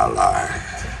your ally?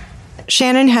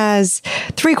 Shannon has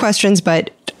 3 questions,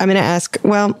 but I'm going to ask,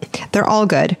 well, they're all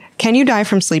good. Can you die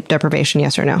from sleep deprivation,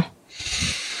 yes or no?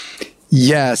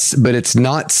 Yes, but it's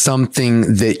not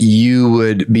something that you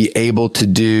would be able to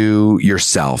do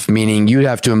yourself, meaning you'd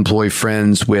have to employ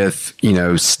friends with,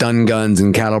 stun guns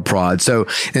and cattle prods. So,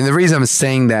 and the reason I'm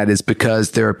saying that is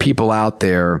because there are people out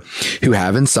there who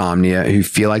have insomnia, who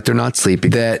feel like they're not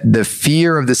sleeping, that the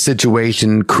fear of the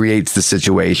situation creates the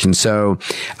situation. So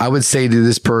I would say to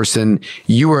this person,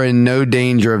 you are in no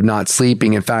danger of not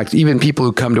sleeping. In fact, even people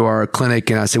who come to our clinic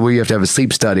and I say, well, you have to have a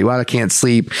sleep study. Well, I can't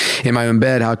sleep in my own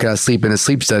bed. How can I sleep in a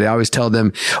sleep study? I always tell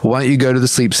them, why don't you go to the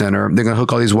sleep center? They're going to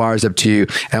hook all these wires up to you.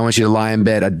 And I want you to lie in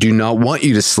bed. I do not want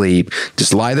you to sleep.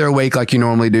 Just lie there awake like you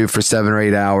normally do for 7 or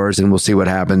 8 hours and we'll see what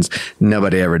happens.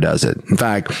 Nobody ever does it. In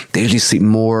fact, they usually sleep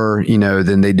more,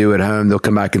 than they do at home. They'll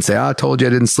come back and say, I told you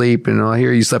I didn't sleep. And I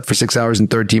hear you slept for 6 hours and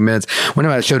 13 minutes. One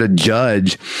time I showed a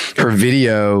judge her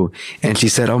video and she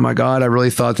said, oh my God, I really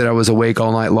thought that I was awake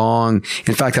all night long.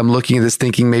 In fact, I'm looking at this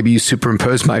thinking maybe you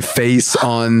superimposed my face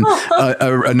on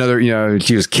another,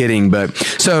 she was kidding. But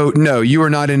so no, you are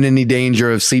not in any danger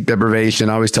of sleep deprivation.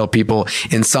 I always tell people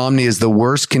insomnia is the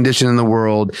worst condition in the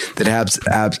world that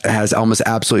has almost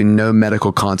absolutely no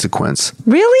medical consequence.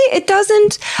 Really? It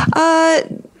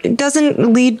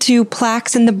doesn't lead to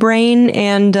plaques in the brain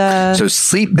and so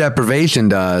sleep deprivation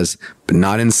does, but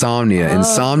not insomnia. Oh.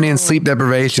 Insomnia and sleep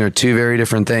deprivation are 2 very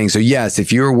different things. So yes,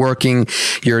 if you're working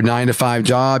your 9 to 5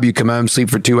 job, you come home, sleep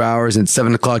for 2 hours, and at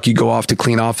 7 o'clock you go off to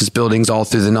clean office buildings all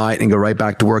through the night and go right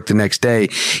back to work the next day.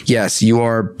 Yes, you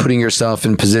are putting yourself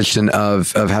in position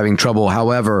of having trouble.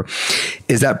 However,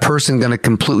 is that person going to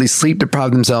completely sleep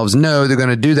deprive themselves? No, they're going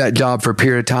to do that job for a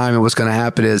period of time. And what's going to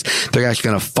happen is they're actually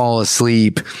going to fall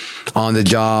asleep on the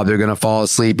job. They're going to fall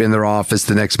asleep in their office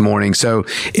the next morning. So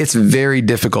it's very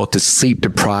difficult to sleep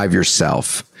deprive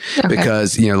yourself.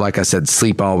 because, like I said,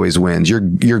 sleep always wins.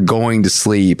 You're going to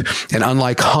sleep. And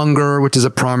unlike hunger, which is a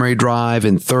primary drive,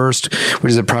 and thirst,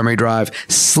 which is a primary drive,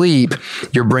 sleep,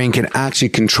 your brain can actually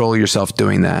control yourself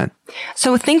doing that.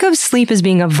 So think of sleep as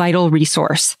being a vital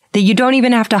resource that you don't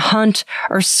even have to hunt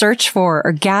or search for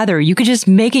or gather. You could just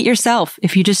make it yourself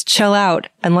if you just chill out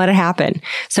and let it happen.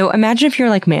 So imagine if you're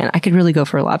like, man, I could really go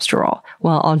for a lobster roll.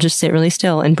 Well, I'll just sit really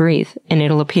still and breathe and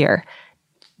it'll appear.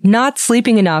 Not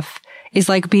sleeping enough is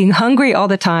like being hungry all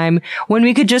the time when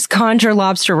we could just conjure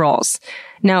lobster rolls.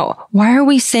 Now, why are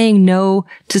we saying no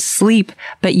to sleep,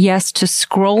 but yes to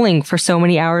scrolling for so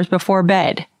many hours before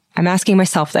bed? I'm asking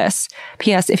myself this.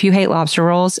 P.S. If you hate lobster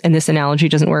rolls and this analogy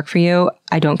doesn't work for you,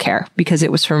 I don't care because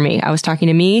it was for me. I was talking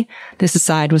to me. This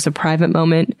aside was a private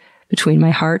moment between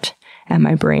my heart and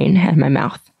my brain and my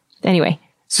mouth. Anyway,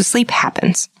 so sleep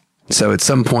happens. So at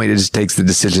some point, it just takes the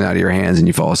decision out of your hands and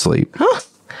you fall asleep. Huh.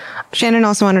 Shannon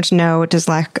also wanted to know, does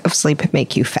lack of sleep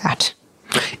make you fat?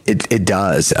 It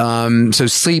does.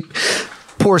 So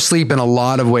poor sleep in a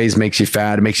lot of ways makes you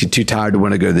fat. It makes you too tired to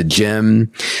want to go to the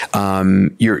gym.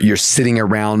 You're sitting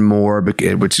around more,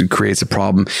 which creates a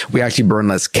problem. We actually burn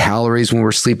less calories when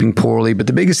we're sleeping poorly. But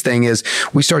the biggest thing is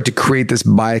we start to create this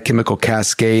biochemical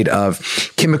cascade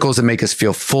of chemicals that make us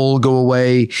feel full go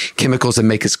away, chemicals that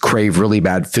make us crave really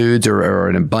bad foods or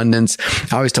in abundance.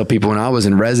 I always tell people when I was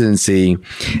in residency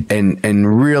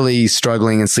and really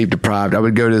struggling and sleep deprived, I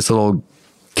would go to this little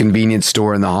convenience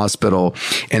store in the hospital,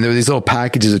 and there were these little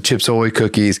packages of Chips Ahoy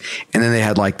cookies, and then they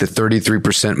had like the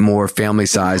 33% more family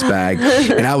size bag.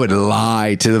 And I would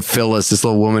lie to Phyllis, this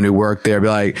little woman who worked there, be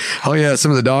like, oh yeah,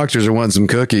 some of the doctors are wanting some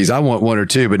cookies. I want 1 or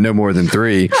 2, but no more than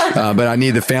 3. But I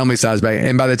need the family size bag.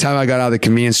 And by the time I got out of the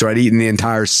convenience store, I'd eaten the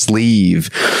entire sleeve,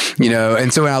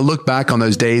 and so when I look back on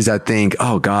those days, I think,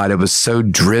 oh God, it was so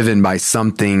driven by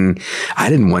something. I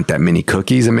didn't want that many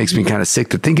cookies. It makes me kind of sick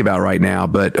to think about right now,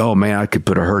 but oh man, I could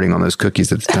put a hurting on those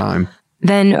cookies at the time.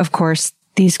 Then, of course,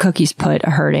 these cookies put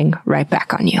a hurting right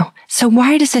back on you. So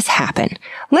why does this happen?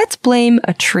 Let's blame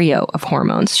a trio of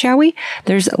hormones, shall we?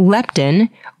 There's leptin,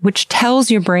 which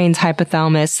tells your brain's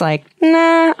hypothalamus like,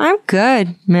 nah, I'm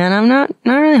good, man. I'm not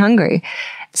really hungry.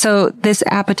 So this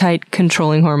appetite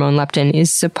controlling hormone leptin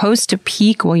is supposed to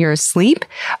peak while you're asleep,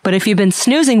 but if you've been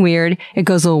snoozing weird, it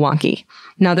goes a little wonky.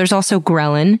 Now there's also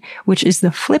ghrelin, which is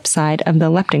the flip side of the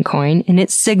leptin coin, and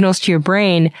it signals to your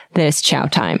brain that it's chow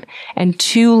time. And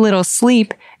too little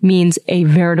sleep means a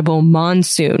veritable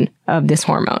monsoon of this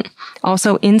hormone.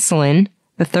 Also insulin,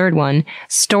 the third one,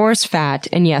 stores fat,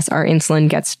 and yes, our insulin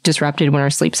gets disrupted when our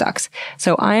sleep sucks.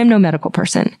 So I am no medical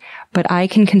person, but I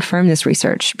can confirm this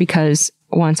research because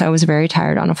once I was very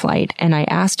tired on a flight and I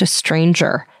asked a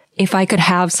stranger if I could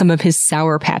have some of his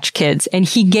Sour Patch Kids, and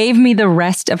he gave me the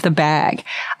rest of the bag.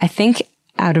 I think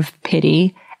out of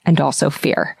pity and also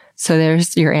fear. So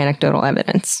there's your anecdotal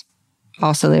evidence.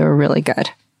 Also, they were really good.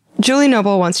 Julie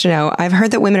Noble wants to know, I've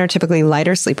heard that women are typically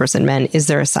lighter sleepers than men. Is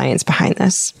there a science behind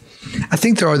this? I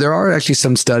think there are actually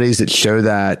some studies that show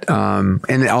that,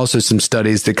 and also some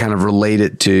studies that kind of relate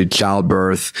it to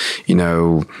childbirth,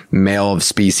 male of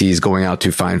species going out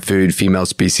to find food, female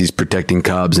species protecting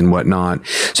cubs and whatnot.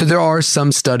 So there are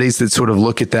some studies that sort of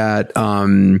look at that.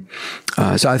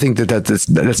 So I think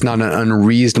that's not an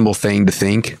unreasonable thing to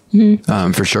think,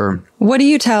 for sure. What do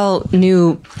you tell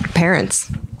new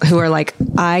parents who are like,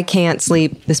 I can't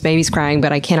sleep, this baby's crying,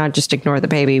 but I cannot just ignore the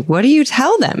baby? What do you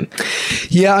tell them?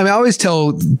 Yeah, I always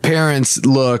tell parents,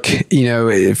 look,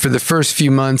 for the first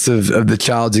few months of the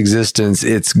child's existence,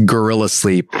 it's gorilla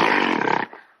sleep.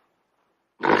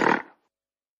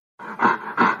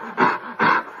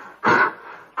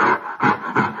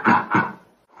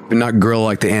 But not gorilla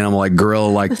like the animal, like gorilla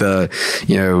like the,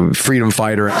 freedom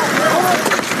fighter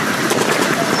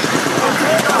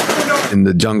in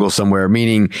the jungle somewhere,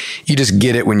 meaning you just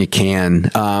get it when you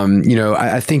can.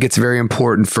 I think it's very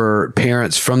important for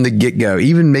parents from the get-go,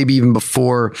 maybe even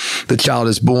before the child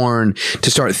is born, to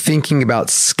start thinking about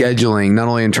scheduling, not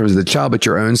only in terms of the child, but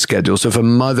your own schedule. So if a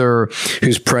mother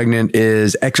who's pregnant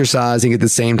is exercising at the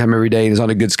same time every day and is on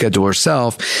a good schedule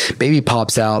herself, baby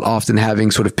pops out often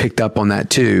having sort of picked up on that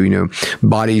too,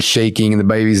 body's shaking and the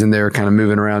baby's in there kind of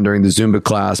moving around during the Zumba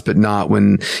class, but not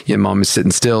when mom is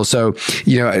sitting still. So,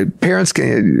 parents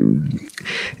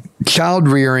child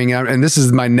rearing, and this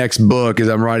is my next book, is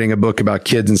I'm writing a book about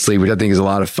kids and sleep, which I think is a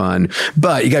lot of fun.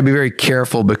 But you got to be very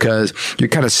careful because you're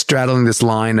kind of straddling this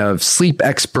line of sleep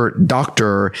expert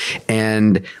doctor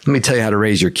and let me tell you how to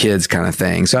raise your kids kind of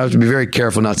thing. So I have to be very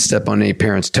careful not to step on any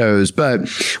parents' toes. But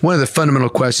one of the fundamental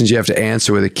questions you have to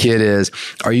answer with a kid is,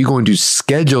 are you going to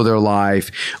schedule their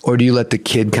life or do you let the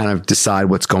kid kind of decide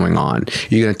what's going on?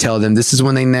 You're going to tell them this is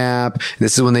when they nap,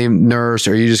 this is when they nurse,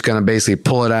 or you're just going to basically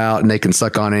pull it out and they can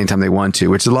suck on anytime they want to,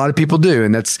 which a lot of people do.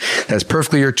 And that's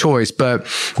perfectly your choice. But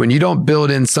when you don't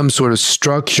build in some sort of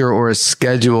structure or a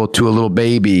schedule to a little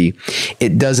baby,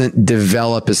 it doesn't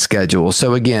develop a schedule.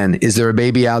 So again, is there a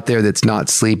baby out there that's not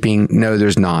sleeping? No,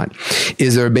 there's not.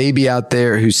 Is there a baby out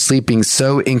there who's sleeping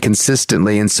so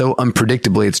inconsistently and so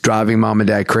unpredictably it's driving mom and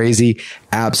dad crazy?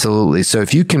 Absolutely. So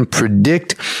if you can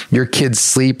predict your kids'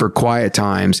 sleep or quiet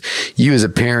times, you as a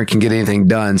parent can get anything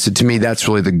done. So to me, that's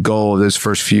really the goal of those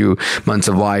first few months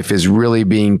of life, is really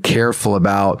being careful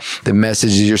about the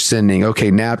messages you're sending. Okay,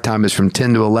 nap time is from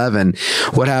 10 to 11.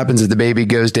 What happens if the baby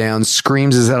goes down,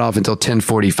 screams his head off until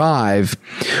 10:45?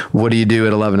 What do you do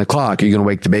at 11 o'clock? Are you going to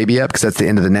wake the baby up because that's the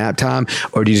end of the nap time?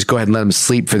 Or do you just go ahead and let them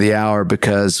sleep for the hour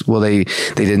because, well, they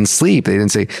didn't sleep. They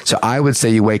didn't say. So I would say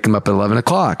you wake them up at 11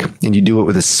 o'clock and you do it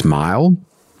with a smile.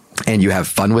 And you have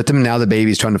fun with them. Now the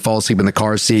baby's trying to fall asleep in the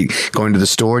car seat going to the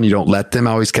store and you don't let them.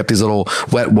 I always kept these little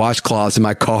wet washcloths in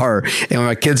my car. And when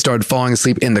my kids started falling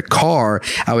asleep in the car,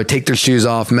 I would take their shoes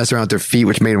off, mess around with their feet,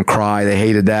 which made them cry. They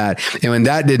hated that. And when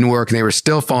that didn't work and they were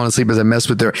still falling asleep as I messed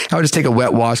with I would just take a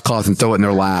wet washcloth and throw it in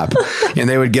their lap. And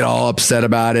they would get all upset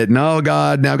about it. And, oh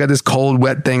God, now I've got this cold,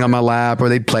 wet thing on my lap, or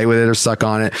they'd play with it or suck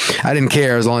on it. I didn't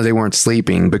care as long as they weren't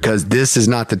sleeping, because this is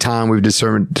not the time we've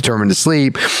determined to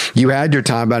sleep. You had your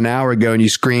time about an hour ago and you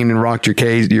screamed and rocked your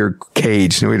cage.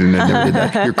 No, we never did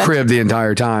that. Your crib the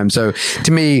entire time. So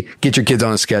to me, get your kids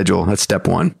on a schedule. That's step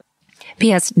one.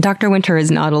 P.S. Dr. Winter is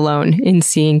not alone in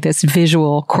seeing this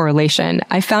visual correlation.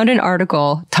 I found an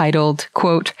article titled,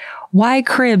 quote, "Why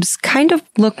Cribs Kind of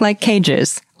Look Like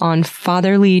Cages" on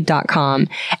fatherly.com.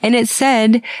 And it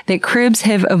said that cribs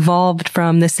have evolved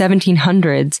from the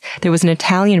 1700s. There was an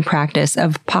Italian practice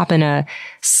of popping a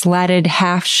slatted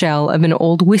half shell of an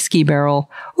old whiskey barrel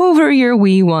over your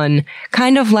wee one,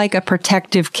 kind of like a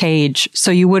protective cage, so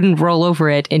you wouldn't roll over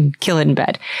it and kill it in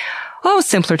bed. Oh,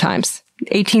 simpler times.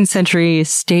 18th century,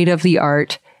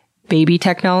 state-of-the-art baby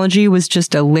technology was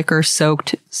just a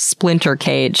liquor-soaked splinter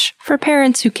cage for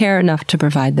parents who care enough to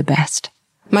provide the best.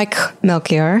 Mike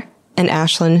Melchior and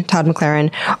Ashlyn Todd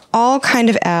McLaren all kind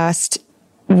of asked,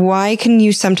 why can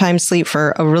you sometimes sleep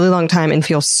for a really long time and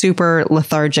feel super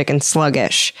lethargic and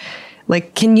sluggish?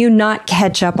 Like, can you not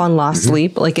catch up on lost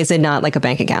sleep? Like, is it not like a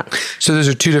bank account? So those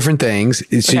are two different things.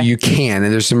 So you can,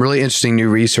 and there's some really interesting new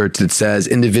research that says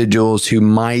individuals who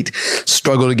might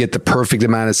struggle to get the perfect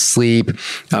amount of sleep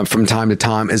from time to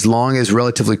time, as long as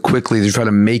relatively quickly they try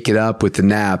to make it up with the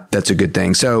nap, that's a good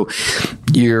thing. So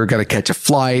you're going to catch a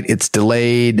flight, it's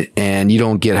delayed, and you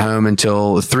don't get home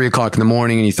until 3 o'clock in the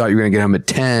morning, and you thought you were going to get home at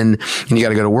 10, and you got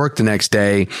to go to work the next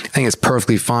day. I think it's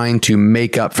perfectly fine to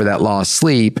make up for that lost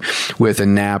sleep with a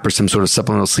nap or some sort of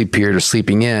supplemental sleep period or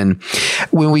sleeping in.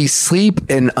 When we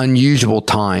sleep in unusual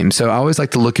time, so I always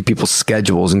like to look at people's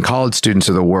schedules, and college students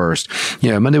are the worst.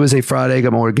 Monday, Wednesday, Friday, I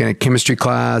got my organic chemistry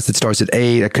class. It starts at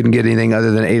 8. I couldn't get anything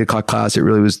other than an 8 o'clock class. It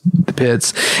really was the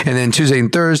pits. And then Tuesday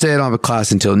and Thursday, I don't have a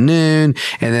class until noon.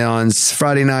 And then on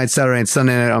Friday night, Saturday night,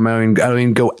 Sunday night, I don't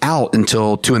even go out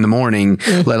until 2 in the morning,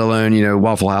 let alone,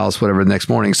 Waffle House, whatever, the next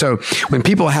morning. So when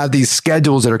people have these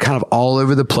schedules that are kind of all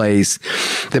over the place,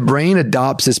 the brain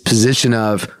adopts this position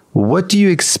of, what do you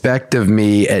expect of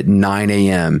me at 9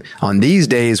 a.m.? On these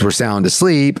days, we're sound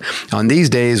asleep. On these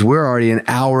days, we're already an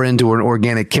hour into an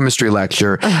organic chemistry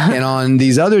lecture. And on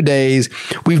these other days,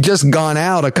 we've just gone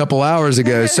out a couple hours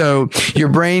ago. So your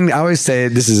brain, I always say,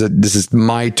 this is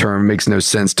my term, makes no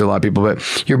sense to a lot of people,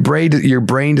 but your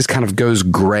brain just kind of goes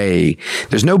gray.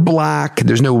 There's no black,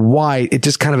 there's no white. It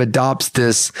just kind of adopts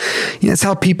this. It's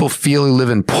how people feel who live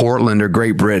in Portland or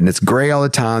Great Britain. It's gray all the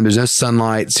time. There's no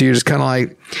sunlight. So you're just kind of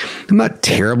like, I'm not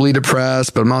terribly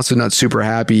depressed, but I'm also not super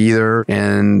happy either.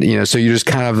 And, so you're just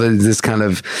kind of this kind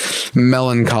of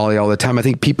melancholy all the time. I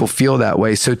think people feel that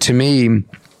way. So to me,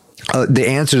 The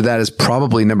answer to that is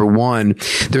probably number one,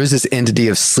 there is this entity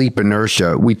of sleep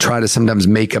inertia. We try to sometimes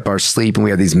make up our sleep and we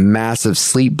have these massive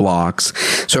sleep blocks.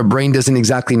 So our brain doesn't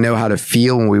exactly know how to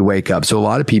feel when we wake up. So a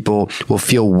lot of people will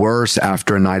feel worse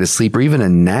after a night of sleep or even a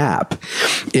nap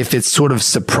if it sort of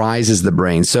surprises the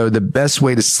brain. So the best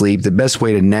way to sleep, the best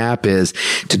way to nap is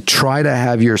to try to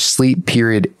have your sleep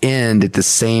period end at the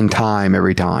same time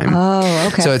every time. Oh,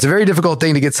 okay. So it's a very difficult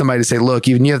thing to get somebody to say, look,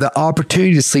 even you have the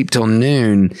opportunity to sleep till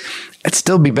noon. It'd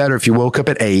still be better if you woke up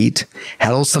at 8, had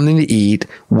a little something to eat,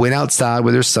 went outside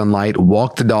with their sunlight,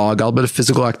 walked the dog, a little bit of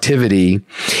physical activity.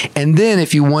 And then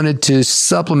if you wanted to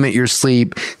supplement your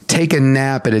sleep, take a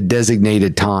nap at a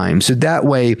designated time. So that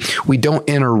way we don't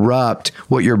interrupt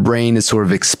what your brain is sort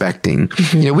of expecting.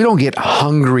 Mm-hmm. You know, we don't get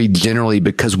hungry generally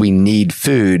because we need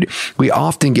food. We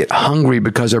often get hungry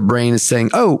because our brain is saying,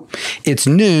 oh, it's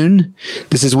noon.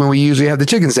 This is when we usually have the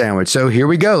chicken sandwich. So here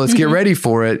we go. Let's get ready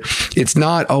for it. It's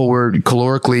not, oh, we're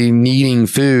calorically needing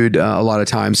food a lot of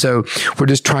times. So we're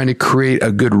just trying to create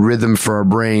a good rhythm for our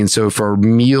brain. So if our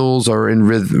meals are in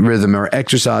rhythm, our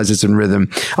exercise is in rhythm,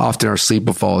 often our sleep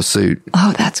will follow suit.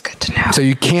 Oh, that's good to know. So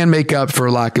you can make up for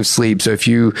lack of sleep. So if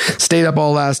you stayed up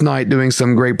all last night doing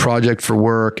some great project for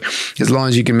work, as long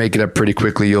as you can make it up pretty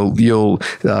quickly, you'll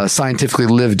scientifically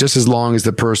live just as long as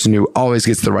the person who always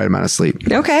gets the right amount of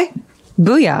sleep. Okay.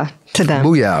 Booyah to them.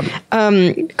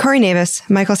 Booyah. Corey Navis,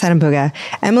 Michael Sadambuga,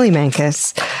 Emily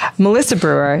Mankus, Melissa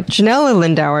Brewer, Janella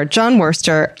Lindauer, John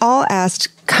Worster all asked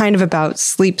kind of about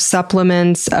sleep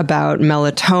supplements, about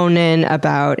melatonin,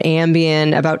 about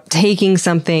Ambien, about taking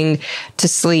something to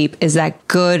sleep. Is that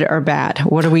good or bad?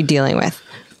 What are we dealing with?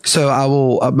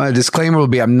 So my disclaimer will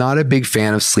be, I'm not a big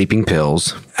fan of sleeping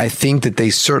pills. I think that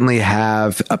they certainly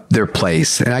have their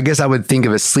place. And I guess I would think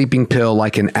of a sleeping pill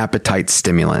like an appetite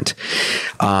stimulant.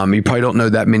 You probably don't know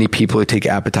that many people who take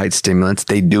appetite stimulants.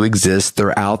 They do exist.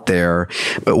 They're out there.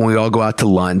 But when we all go out to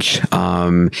lunch,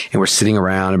 and we're sitting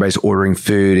around, everybody's ordering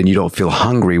food and you don't feel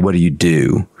hungry, what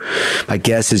do? My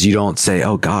guess is you don't say,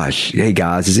 oh gosh, hey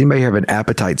guys, does anybody have an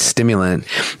appetite stimulant?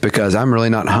 Because I'm really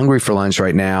not hungry for lunch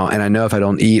right now. And I know if I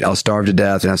don't eat, I'll starve to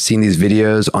death. And I've seen these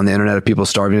videos on the internet of people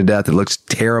starving to death. It looks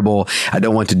terrible. I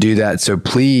don't want to do that. So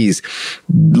please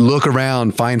look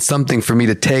around, find something for me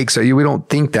to take. So we don't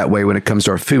think that way when it comes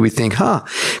to our food. We think,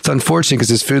 it's unfortunate because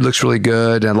this food looks really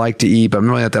good and I'd like to eat, but I'm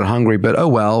really not that hungry. But oh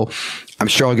well, I'm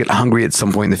sure I'll get hungry at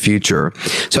some point in the future.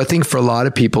 So I think for a lot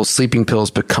of people, sleeping pills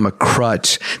become a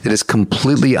crutch that is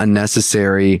completely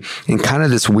unnecessary and kind of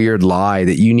this weird lie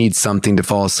that you need something to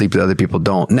fall asleep that other people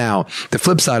don't. Now, the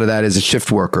flip side of that is a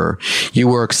shift worker. You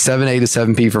work 7A to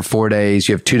 7P for 4 days.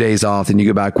 You have 2 days off and you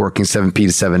go back working 7P to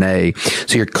 7A.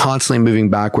 So you're constantly moving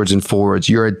backwards and forwards.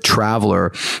 You're a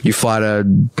traveler. You fly to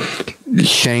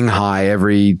Shanghai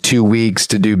every 2 weeks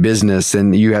to do business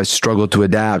and you have struggled to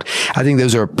adapt. I think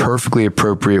those are perfectly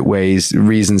appropriate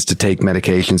reasons to take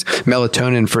medications.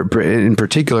 Melatonin in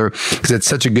particular, because it's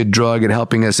such a good drug at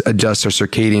helping us adjust our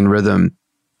circadian rhythm.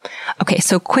 Okay,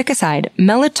 so quick aside,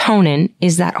 melatonin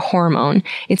is that hormone.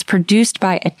 It's produced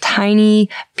by a tiny,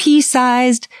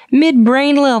 pea-sized,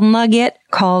 mid-brain little nugget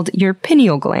called your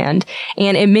pineal gland,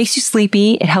 and it makes you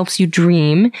sleepy. It helps you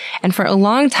dream. And for a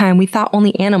long time, we thought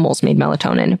only animals made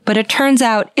melatonin, but it turns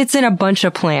out it's in a bunch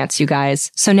of plants, you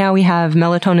guys. So now we have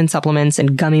melatonin supplements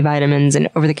and gummy vitamins and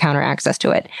over-the-counter access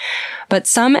to it. But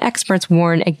some experts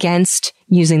warn against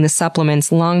using the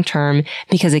supplements long-term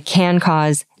because it can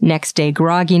cause next-day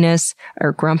grogginess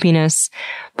or grumpiness.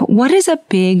 But what is a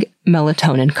big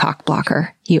melatonin cock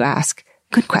blocker, you ask?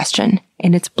 Good question.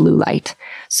 And it's blue light.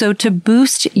 So to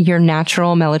boost your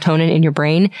natural melatonin in your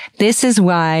brain, this is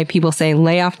why people say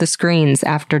lay off the screens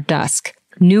after dusk.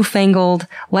 Newfangled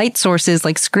light sources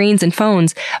like screens and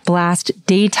phones blast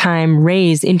daytime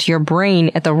rays into your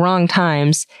brain at the wrong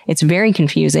times. It's very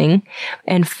confusing.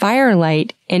 And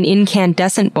firelight and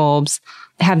incandescent bulbs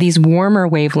have these warmer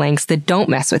wavelengths that don't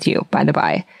mess with you, by the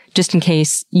by, just in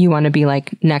case you want to be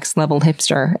like next level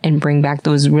hipster and bring back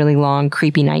those really long,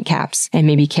 creepy nightcaps and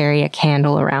maybe carry a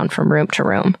candle around from room to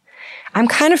room. I'm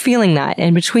kind of feeling that.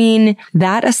 And between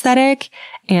that aesthetic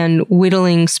and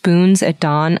whittling spoons at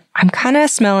dawn, I'm kind of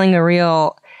smelling a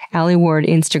real Allie Ward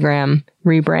Instagram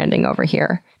rebranding over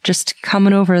here. Just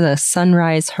coming over the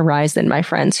sunrise horizon, my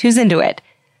friends. Who's into it?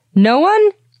 No one?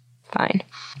 Fine.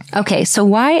 Okay, so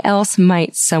why else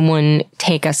might someone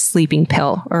take a sleeping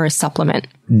pill or a supplement?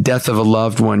 death of a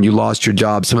loved one, you lost your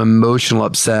job, some emotional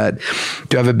upset.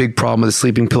 Do I have a big problem with a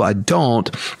sleeping pill? I don't.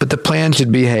 But the plan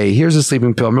should be, hey, here's a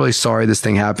sleeping pill. I'm really sorry this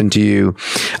thing happened to you.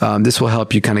 This will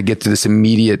help you kind of get through this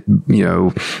immediate,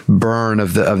 burn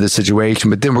of the situation.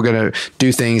 But then we're going to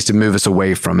do things to move us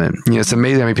away from it. It's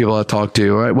amazing how many people I talk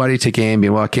to. All right, why do you take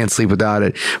Ambien? Well, I can't sleep without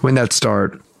it. When did that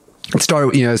start? It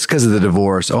started, it's because of the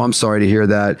divorce. Oh, I'm sorry to hear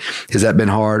that. Has that been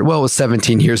hard? Well, it was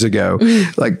 17 years ago.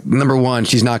 Like, number one,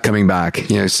 she's not coming back.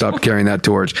 Stop carrying that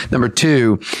torch. Number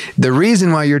two, the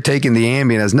reason why you're taking the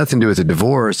Ambien has nothing to do with the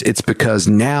divorce. It's because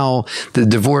now the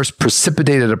divorce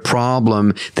precipitated a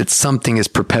problem that something is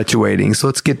perpetuating. So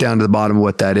let's get down to the bottom of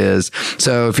what that is.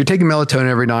 So if you're taking melatonin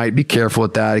every night, be careful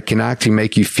with that. It can actually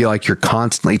make you feel like you're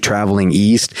constantly traveling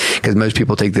east, because most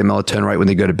people take the melatonin right when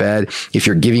they go to bed. If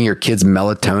you're giving your kids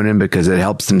melatonin because it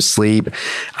helps them sleep,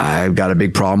 I've got a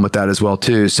big problem with that as well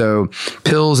too. So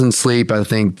pills and sleep, I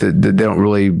think that they don't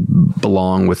really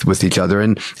belong with each other.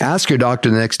 And ask your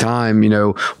doctor the next time,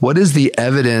 what is the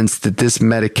evidence that this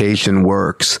medication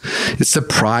works? It's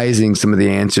surprising some of the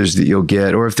answers that you'll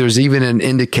get. Or if there's even an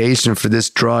indication for this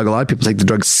drug, a lot of people take the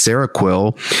drug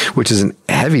Seroquel, which is an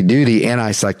heavy duty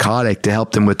antipsychotic to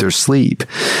help them with their sleep.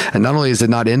 And not only is it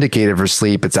not indicated for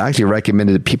sleep, it's actually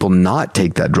recommended that people not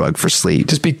take that drug for sleep.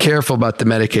 Just be careful about the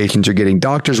medications you're getting.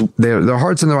 Doctors, their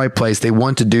heart's in the right place. They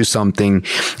want to do something.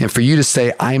 And for you to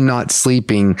say, I'm not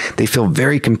sleeping, they feel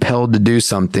very compelled to do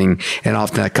something. And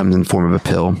often that comes in the form of a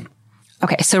pill.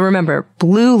 Okay, so remember,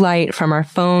 blue light from our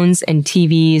phones and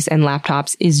TVs and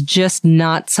laptops is just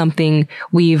not something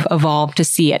we've evolved to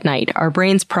see at night. Our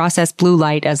brains process blue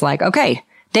light as like, okay,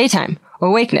 daytime,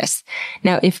 awakeness.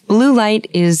 Now, if blue light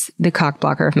is the cock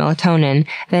blocker of melatonin,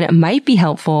 then it might be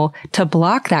helpful to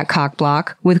block that cock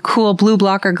block with cool blue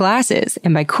blocker glasses.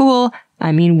 And by cool,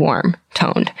 I mean warm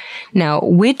toned. Now,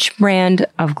 which brand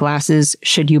of glasses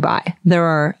should you buy? There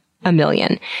are a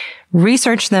million.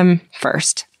 Research them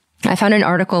first. I found an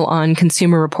article on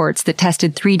Consumer Reports that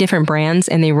tested 3 different brands,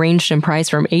 and they ranged in price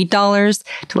from $8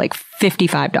 to like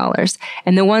 $55.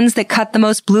 And the ones that cut the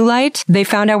most blue light, they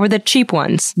found out were the cheap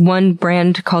ones. One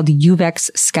brand called Uvex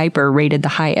Skyper rated the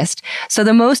highest. So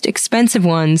the most expensive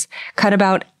ones cut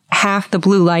about half the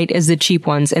blue light as the cheap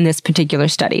ones in this particular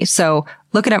study. So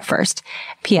look it up first.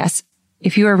 P.S.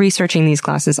 If you are researching these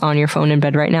glasses on your phone in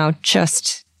bed right now,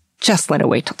 just let it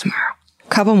wait till tomorrow.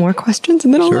 Couple more questions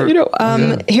and then I'll let you know.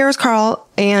 Yeah. Here's Carl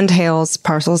and Hales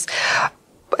Parcels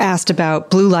asked about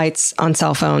blue lights on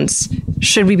cell phones.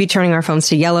 Should we be turning our phones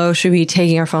to yellow? Should we be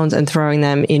taking our phones and throwing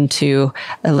them into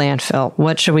a landfill?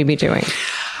 What should we be doing?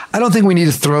 I don't think we need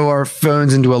to throw our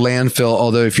phones into a landfill,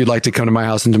 although if you'd like to come to my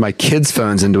house and do my kids'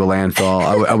 phones into a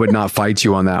landfill, I would not fight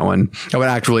you on that one. I would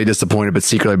act really disappointed, but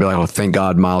secretly be like, oh, thank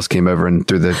God Miles came over and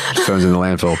threw the phones in the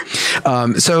landfill.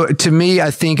 So to me,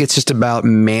 I think it's just about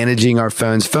managing our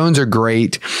phones. Phones are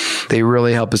great. They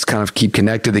really help us kind of keep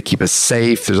connected. They keep us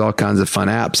safe. There's all kinds of fun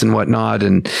apps and whatnot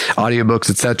and audiobooks,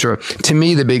 etc. To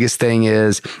me, the biggest thing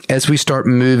is as we start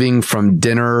moving from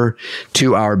dinner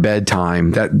to our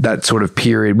bedtime, that sort of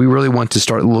period, we really want to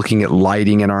start looking at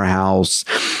lighting in our house,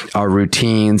 our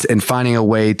routines, and finding a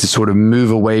way to sort of move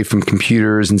away from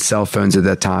computers and cell phones at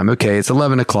that time. Okay, it's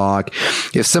 11 o'clock.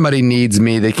 If somebody needs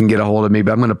me, they can get a hold of me,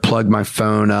 but I'm going to plug my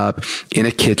phone up in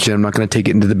a kitchen. I'm not going to take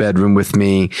it into the bedroom with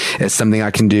me. It's something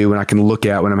I can do and I can look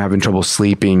at when I'm having trouble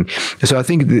sleeping. So I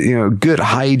think, good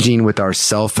hygiene with our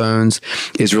cell phones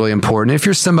is really important. If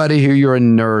you're somebody who you're a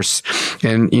nurse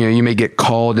and, you may get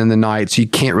called in the night, so you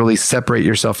can't really separate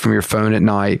yourself from your phone at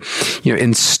night,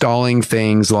 installing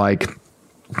things like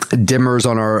dimmers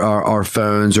on our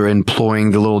phones or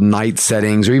employing the little night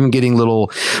settings or even getting little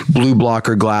blue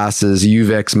blocker glasses.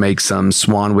 Uvex makes some,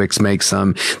 Swanwick makes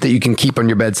some that you can keep on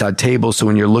your bedside table. So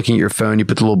when you're looking at your phone, you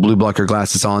put the little blue blocker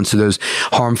glasses on. So those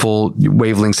harmful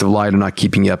wavelengths of light are not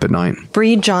keeping you up at night.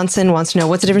 Bree Johnson wants to know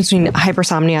what's the difference between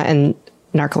hypersomnia and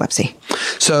narcolepsy?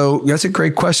 So that's a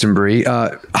great question, Bree.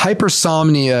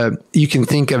 Hypersomnia, you can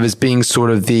think of as being sort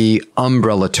of the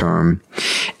umbrella term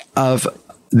of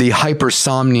the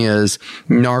hypersomnias.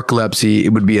 Narcolepsy, it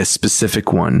would be a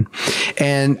specific one.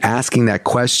 And asking that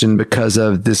question because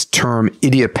of this term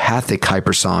idiopathic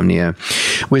hypersomnia,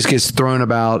 which gets thrown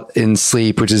about in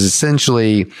sleep, which is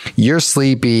essentially you're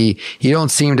sleepy, you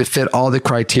don't seem to fit all the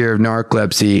criteria of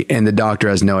narcolepsy, and the doctor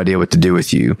has no idea what to do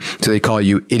with you. So they call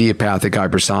you idiopathic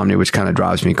hypersomnia, which kind of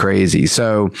drives me crazy.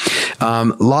 So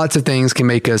lots of things can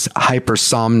make us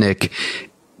hypersomnic.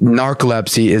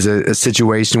 narcolepsy is a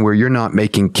situation where you're not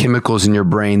making chemicals in your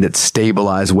brain that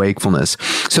stabilize wakefulness.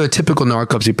 So a typical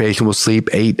narcolepsy patient will sleep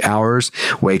 8 hours,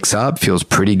 wakes up, feels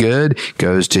pretty good,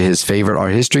 goes to his favorite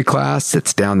art history class,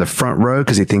 sits down the front row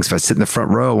because he thinks if I sit in the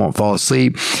front row, I won't fall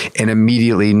asleep, and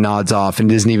immediately nods off and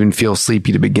doesn't even feel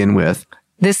sleepy to begin with.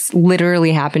 This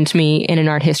literally happened to me in an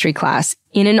art history class.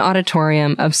 In an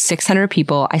auditorium of 600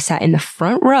 people, I sat in the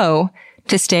front row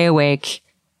to stay awake,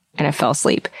 and I fell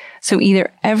asleep. So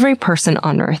either every person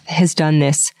on earth has done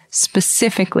this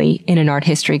specifically in an art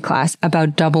history class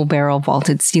about double-barrel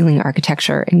vaulted ceiling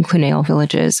architecture in Clunail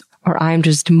villages, or I'm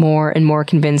just more and more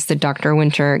convinced that Dr.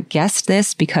 Winter guessed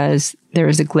this because there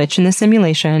is a glitch in the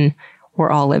simulation.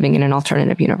 We're all living in an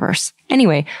alternative universe.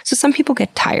 Anyway, so some people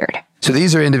get tired. So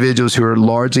these are individuals who are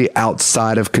largely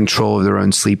outside of control of their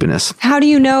own sleepiness. How do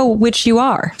you know which you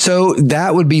are? So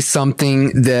that would be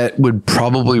something that would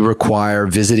probably require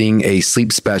visiting a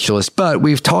sleep specialist. But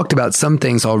we've talked about some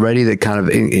things already that kind of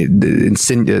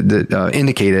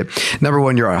indicate it. Number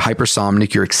one, you're a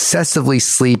hypersomnic. You're excessively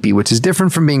sleepy, which is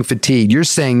different from being fatigued. You're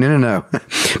saying, no.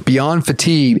 Beyond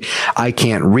fatigue, I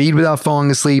can't read without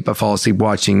falling asleep. I fall asleep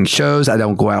watching shows. I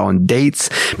don't go out on dates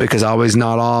because I always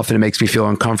nod off and it makes me feel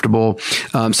uncomfortable.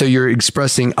 So you're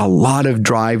expressing a lot of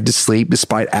drive to sleep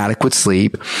despite adequate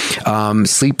sleep.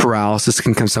 Sleep paralysis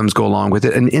can sometimes go along with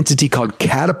it. An entity called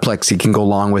cataplexy can go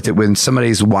along with it when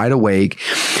somebody's wide awake,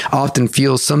 often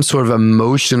feels some sort of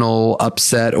emotional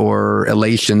upset or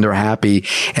elation. They're happy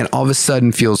and all of a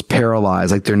sudden feels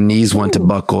paralyzed, like their knees want to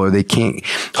buckle or they can't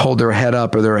hold their head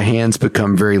up or their hands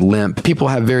become very limp. People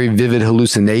have very vivid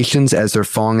hallucinations as they're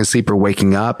falling asleep or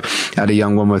waking up. I had a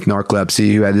young woman with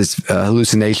narcolepsy who had this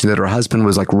hallucination that her husband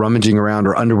was like rummaging around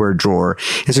her underwear drawer.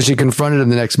 And so she confronted him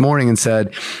the next morning and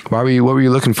said, what were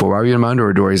you looking for? Why were you in my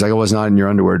underwear drawer? He's like, I was not in your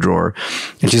underwear drawer.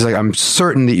 And she's like, I'm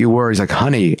certain that you were. He's like,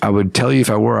 honey, I would tell you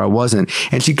if I were, I wasn't.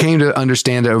 And she came to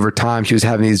understand that over time, she was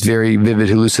having these very vivid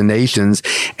hallucinations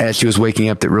as she was waking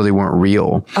up that really weren't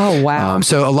real. Oh, wow.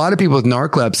 So a lot of people with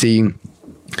narcolepsy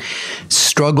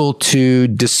struggle to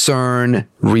discern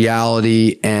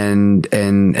reality and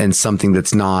something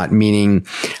that's not, meaning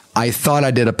I thought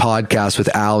I did a podcast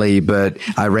with Allie, but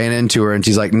I ran into her and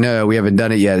she's like, no, we haven't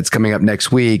done it yet. It's coming up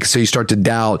next week. So you start to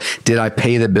doubt, did I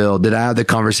pay the bill? Did I have the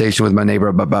conversation with my neighbor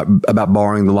about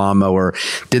borrowing the lawnmower?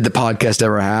 Did the podcast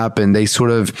ever happen? They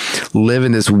sort of live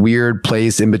in this weird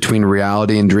place in between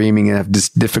reality and dreaming and have this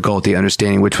difficulty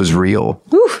understanding which was real.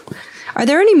 Oof. Are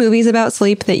there any movies about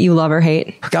sleep that you love or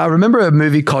hate? I remember a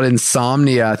movie called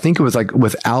Insomnia. I think it was like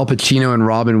with Al Pacino and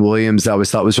Robin Williams that I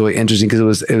always thought was really interesting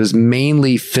because it was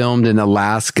mainly filmed in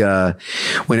Alaska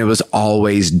when it was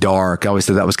always dark. I always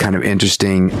thought that was kind of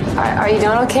interesting. Are you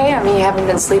doing okay? I mean, you haven't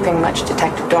been sleeping much,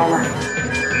 Detective Dormer.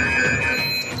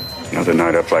 Another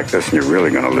night up like this and you're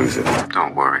really going to lose it.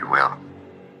 Don't worry, Will.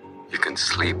 You can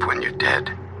sleep when you're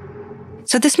dead.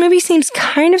 So this movie seems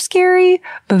kind of scary,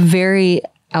 but very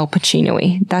Al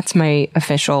Pacino-y. That's my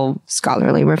official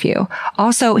scholarly review.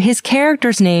 Also, his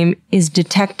character's name is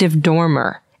Detective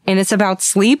Dormer, and it's about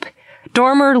sleep.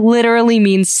 Dormer literally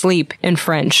means sleep in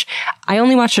French. I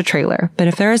only watched a trailer, but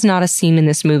if there is not a scene in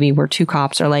this movie where two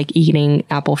cops are like eating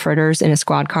apple fritters in a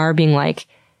squad car being like,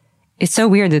 it's so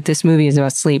weird that this movie is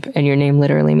about sleep and your name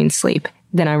literally means sleep,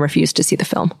 then I refuse to see the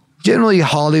film. Generally,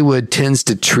 Hollywood tends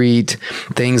to treat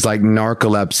things like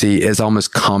narcolepsy as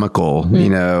almost comical. You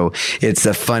know, it's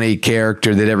a funny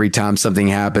character that every time something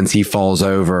happens, he falls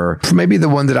over. Maybe the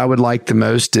one that I would like the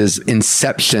most is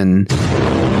Inception,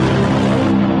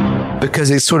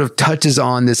 because it sort of touches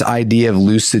on this idea of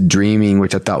lucid dreaming,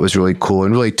 which I thought was really cool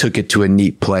and really took it to a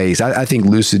neat place. I think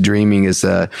lucid dreaming is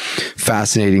a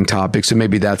fascinating topic. So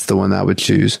maybe that's the one that I would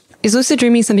choose. Is lucid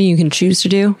dreaming something you can choose to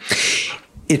do?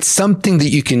 It's something that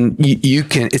you can,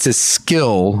 it's a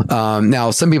skill.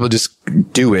 Now, some people just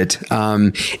do it.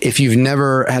 If you've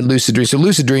never had lucid dreaming, so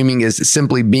lucid dreaming is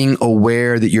simply being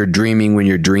aware that you're dreaming when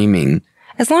you're dreaming.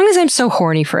 As long as I'm so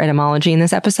horny for etymology in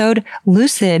this episode,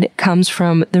 lucid comes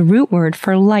from the root word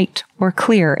for light or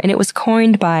clear, and it was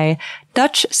coined by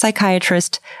Dutch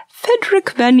psychiatrist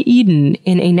Frederik van Eden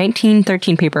in a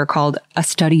 1913 paper called A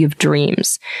Study of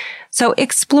Dreams. So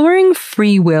exploring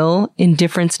free will in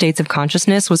different states of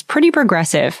consciousness was pretty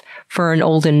progressive for an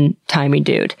olden-timey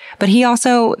dude. But he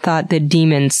also thought that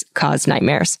demons caused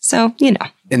nightmares. So, you know.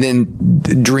 And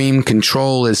then dream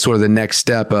control is sort of the next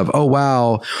step of, oh,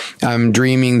 wow, I'm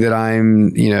dreaming that I'm,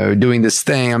 doing this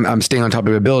thing. I'm staying on top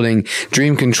of a building.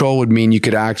 Dream control would mean you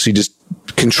could actually just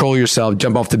control yourself,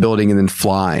 jump off the building, and then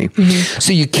fly.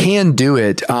 So you can do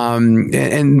it.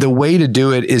 And the way to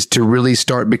do it is to really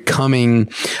start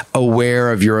becoming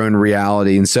aware of your own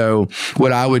reality. And so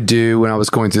what I would do when I was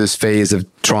going through this phase of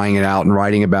trying it out and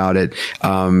writing about it,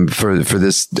 for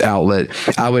this outlet,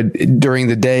 during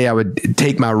the day, I would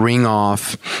take my ring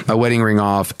off, my wedding ring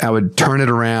off. I would turn it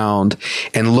around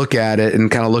and look at it and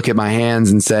kind of look at my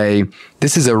hands and say,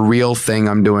 this is a real thing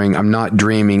I'm doing. I'm not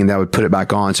dreaming. And I would put it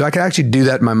back on. So I could actually do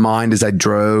that in my mind as I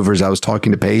drove or as I was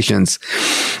talking to patients.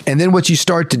 And then what you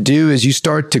start to do is you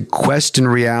start to question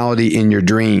reality in your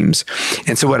dreams.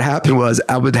 And so what happened was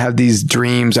I would have these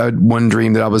dreams. I had one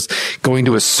dream that I was going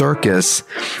to a circus,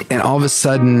 and all of a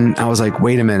sudden I was like,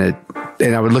 wait a minute.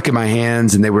 And I would look at my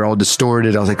hands and they were all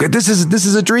distorted. I was like, this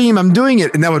is a dream. I'm doing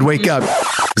it. And I would wake up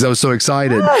because I was so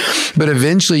excited. But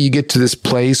eventually you get to this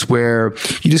place where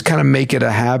you just kind of make it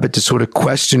a habit to sort of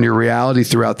question your reality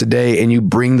throughout the day, and you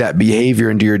bring that behavior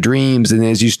into your dreams. And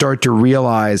as you start to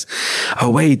realize,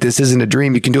 oh, wait, this isn't a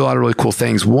dream, you can do a lot of really cool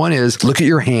things. One is look at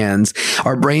your hands.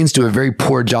 Our brains do a very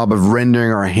poor job of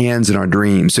rendering our hands in our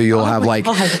dreams. So you'll have like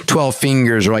 12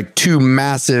 fingers or like 2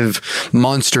 massive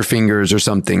monster fingers or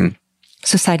something.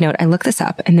 So side note, I looked this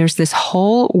up, and there's this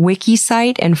whole wiki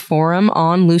site and forum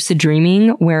on lucid dreaming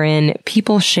wherein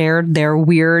people shared their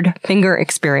weird finger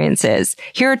experiences.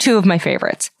 Here are 2 of my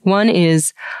favorites. One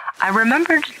is, I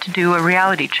remembered to do a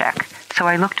reality check, so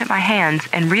I looked at my hands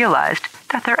and realized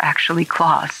that they're actually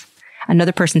claws.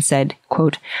 Another person said,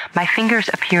 quote, my fingers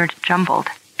appeared jumbled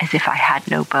as if I had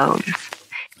no bones.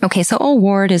 Okay, so old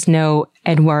Ward is no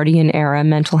Edwardian era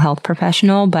mental health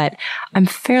professional, but I'm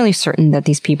fairly certain that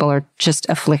these people are just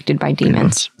afflicted by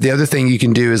demons. The other thing you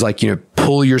can do is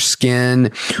pull your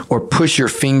skin or push your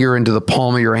finger into the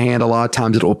palm of your hand. A lot of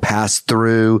times it will pass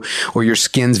through, or your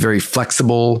skin's very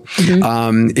flexible.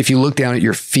 If you look down at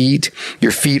your feet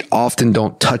often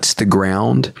don't touch the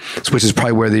ground, which is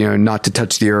probably where not to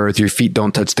touch the earth. Your feet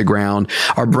don't touch the ground.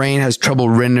 Our brain has trouble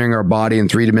rendering our body in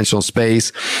 3-dimensional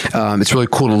space. It's really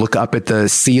cool to look up at the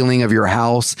ceiling of your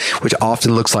house, which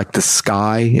often looks like the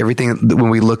sky. Everything when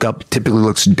we look up typically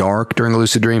looks dark during a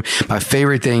lucid dream. My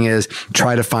favorite thing is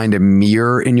try to find a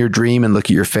mirror in your dream and look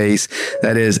at your face.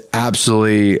 That is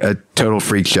absolutely a total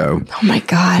freak show. Oh my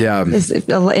God. Yeah.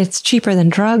 It's cheaper than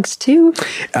drugs too.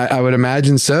 I would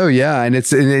imagine so. Yeah.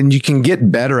 And you can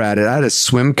get better at it. I had a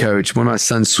swim coach. One of my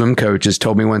son's swim coaches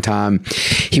told me one time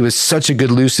he was such a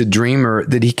good lucid dreamer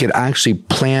that he could actually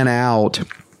plan out.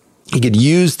 He could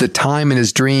use the time in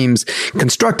his dreams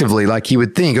constructively. Like he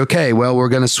would think, okay, well, we're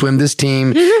going to swim this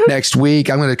team next week.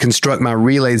 I'm going to construct my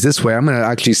relays this way. I'm going to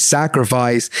actually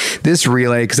sacrifice this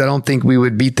relay because I don't think we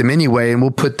would beat them anyway. And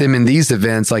we'll put them in these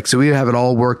events. So we have it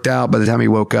all worked out by the time he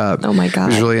woke up. Oh my God.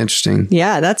 It was really interesting.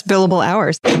 Yeah, that's billable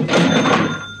hours.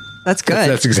 That's good.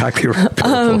 That's exactly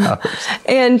right.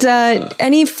 And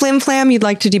any flim flam you'd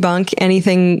like to debunk?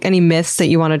 Any myths that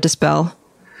you want to dispel?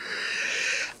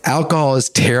 Alcohol is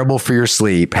terrible for your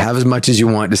sleep. Have as much as you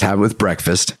want. Just have it with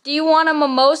breakfast. Do you want a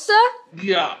mimosa?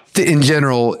 Yeah. In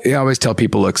general, I always tell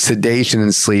people, look, sedation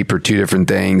and sleep are 2 different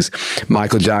things.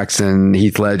 Michael Jackson,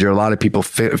 Heath Ledger, a lot of people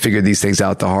figure these things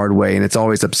out the hard way. And it's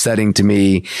always upsetting to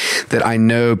me that I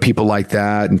know people like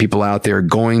that and people out there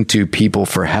going to people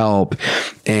for help.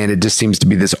 And it just seems to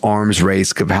be this arms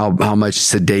race of how much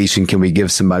sedation can we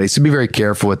give somebody. So be very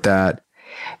careful with that.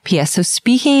 P.S. So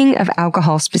speaking of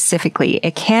alcohol specifically,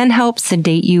 it can help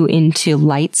sedate you into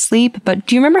light sleep. But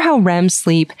do you remember how REM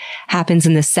sleep happens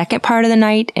in the second part of the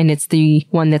night? And it's the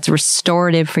one that's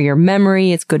restorative for your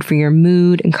memory. It's good for your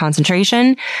mood and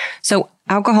concentration. So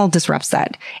alcohol disrupts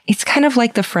that. It's kind of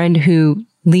like the friend who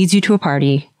leads you to a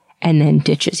party and then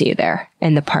ditches you there.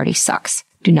 And the party sucks.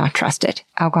 Do not trust it.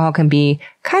 Alcohol can be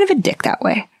kind of a dick that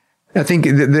way. I think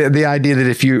the idea that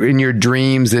if you in your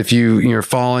dreams, if you're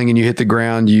falling and you hit the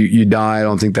ground, you die. I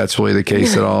don't think that's really the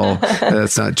case at all.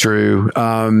 That's not true.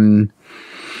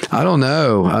 I don't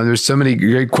know. There's so many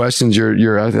great questions. I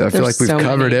feel like we've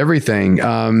covered everything.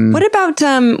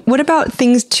 What about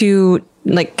things to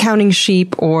like counting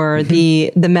sheep or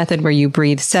the method where you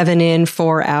breathe 7 in,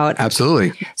 4 out?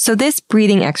 Absolutely. So this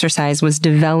breathing exercise was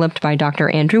developed by Dr.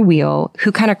 Andrew Weil,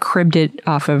 who kind of cribbed it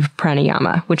off of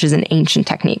pranayama, which is an ancient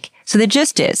technique. So the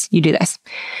gist is you do this.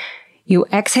 You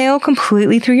exhale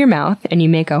completely through your mouth and you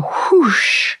make a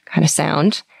whoosh kind of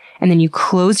sound. And then you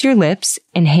close your lips,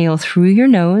 inhale through your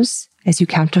nose as you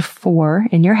count to 4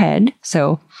 in your head.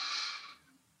 So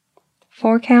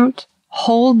 4 count.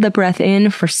 Hold the breath in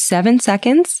for 7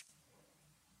 seconds.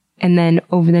 And then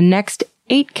over the next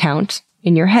 8 count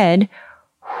in your head,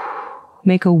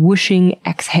 make a whooshing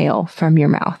exhale from your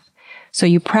mouth. So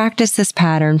you practice this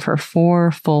pattern for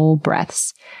 4 full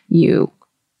breaths. You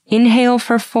Inhale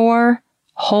for 4,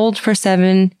 hold for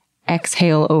 7,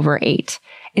 exhale over 8.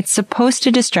 It's supposed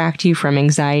to distract you from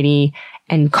anxiety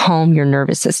and calm your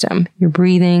nervous system. You're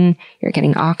breathing, you're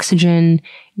getting oxygen,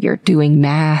 you're doing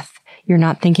math, you're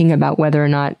not thinking about whether or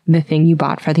not the thing you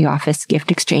bought for the office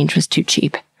gift exchange was too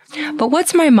cheap. But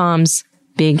what's my mom's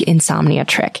big insomnia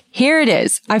trick? Here it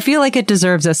is. I feel like it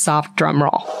deserves a soft drum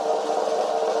roll.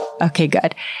 Okay,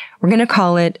 good. We're going to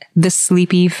call it the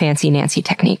sleepy fancy Nancy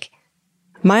technique.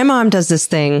 My mom does this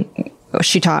thing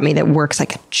she taught me that works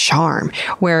like a charm,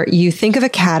 where you think of a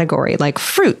category like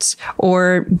fruits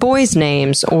or boys'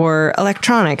 names or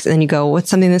electronics, and then you go, what's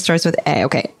something that starts with A?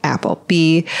 Okay, apple.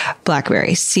 B,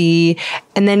 blackberry. C,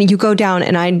 and then you go down,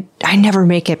 and I never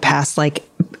make it past like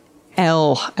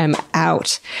L. I'm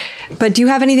out. But do you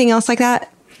have anything else like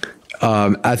that?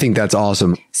 I think that's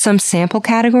awesome. Some sample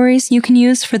categories you can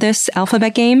use for this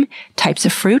alphabet game: types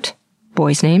of fruit,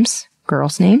 boys' names,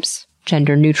 girls' names,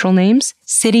 gender neutral names,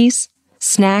 cities,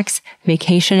 snacks,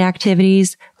 vacation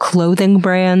activities, clothing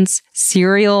brands,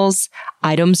 cereals,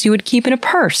 items you would keep in a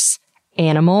purse,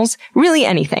 animals, really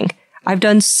anything. I've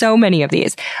done so many of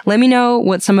these. Let me know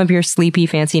what some of your sleepy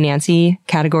fancy Nancy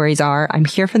categories are. I'm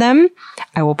here for them.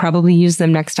 I will probably use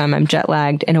them next time I'm jet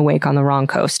lagged and awake on the wrong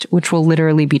coast, which will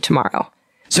literally be tomorrow.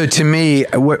 So to me,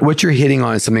 what you're hitting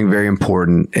on is something very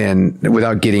important, and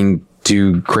without getting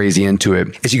too crazy into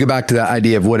it, as you go back to that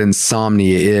idea of what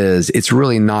insomnia is, it's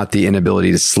really not the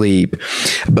inability to sleep.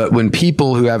 But when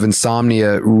people who have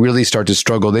insomnia really start to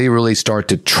struggle, they really start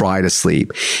to try to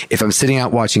sleep. If I'm sitting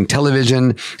out watching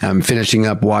television, I'm finishing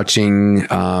up watching,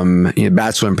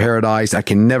 Bachelor in Paradise, I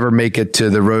can never make it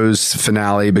to the Rose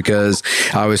finale because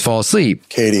I always fall asleep.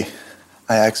 Katie,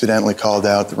 I accidentally called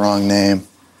out the wrong name,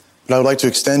 but I would like to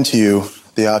extend to you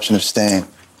the option of staying.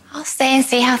 I'll stay and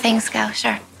see how things go.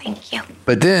 Sure. Thank you.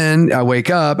 But then I wake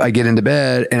up, I get into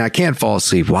bed, and I can't fall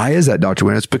asleep. Why is that, Dr.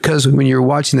 Wynn? It's because when you're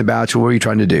watching The Bachelor, what are you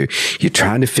trying to do? You're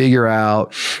trying to figure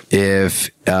out if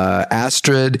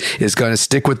Astrid is going to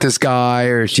stick with this guy,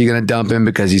 or is she going to dump him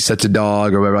because he's such a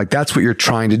dog or whatever. Like, that's what you're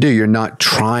trying to do. You're not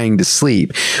trying to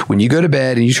sleep. When you go to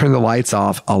bed and you turn the lights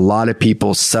off, a lot of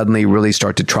people suddenly really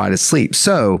start to try to sleep.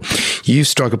 So you've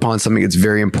struck upon something that's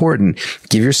very important.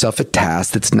 Give yourself a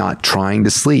task that's not trying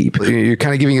to sleep. You're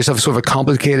kind of giving yourself sort of a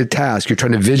complicated task. You're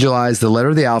trying to visualize the letter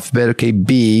of the alphabet. Okay,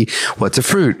 B, what's a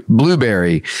fruit?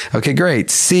 Blueberry. Okay,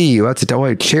 great. C, well, that's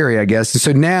a cherry, I guess. And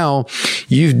so now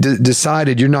you've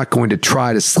decided you're not going to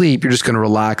try to sleep. You're just going to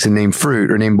relax and name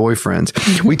fruit or name boyfriends.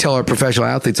 Mm-hmm. We tell our professional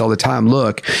athletes all the time,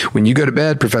 look, when you go to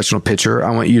bed, professional pitcher,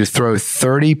 I want you to throw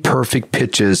 30 perfect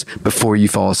pitches before you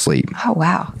fall asleep. Oh,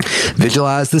 wow.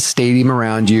 Visualize the stadium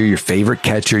around you, your favorite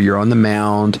catcher, you're on the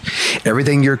mound,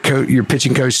 everything your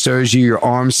pitching coach shows you, your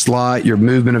arm slot, your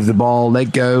movement of the ball,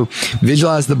 let go.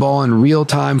 Visualize the ball in real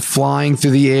time, flying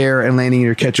through the air and landing in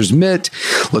your catcher's mitt.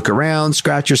 Look around,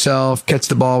 scratch yourself, catch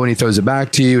the ball when he throws it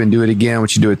back to you, and do it again.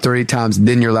 Once you do it 30 times,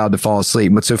 then you're allowed to fall asleep.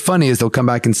 And what's so funny is they'll come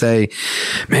back and say,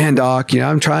 man, doc,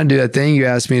 I'm trying to do that thing you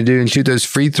asked me to do and shoot those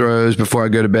free throws before I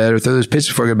go to bed, or throw those pitches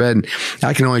before I go to bed. And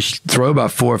I can only throw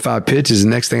about 4 or 5 pitches.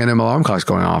 And next thing I know, my alarm clock's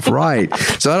going off. Right.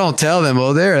 So I don't tell them,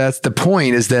 well, that's the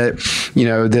point, is that,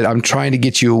 that I'm trying to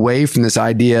get you away from this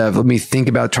idea of, let me think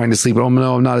about trying to sleep. Oh,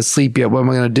 no, I'm not asleep yet. What am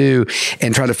I going to do?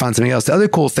 And try to find something else. The other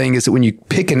cool thing is that when you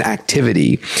pick an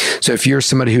activity, so if you're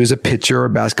somebody who's a pitcher or a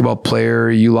basketball player,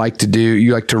 you like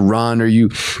to run, or you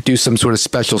do some sort of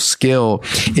special skill,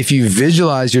 if you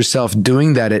visualize yourself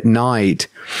doing that at night,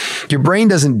 your brain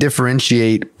doesn't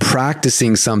differentiate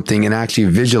practicing something and actually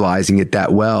visualizing it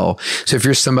that well. So if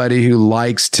you're somebody who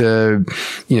likes to,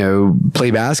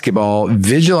 play basketball,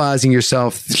 visualizing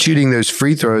yourself shooting those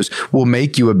free throws will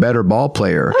make you a better ball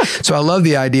player. So I love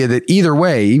the idea that either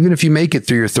way, even if you make it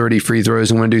through your 30 free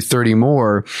throws and want to do 30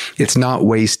 more, it's not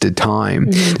wasted time.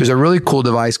 Mm-hmm. There's a really cool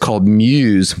device called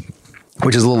Muse,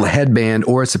 which is a little headband,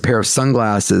 or it's a pair of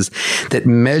sunglasses that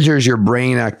measures your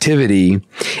brain activity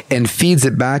and feeds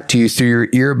it back to you through your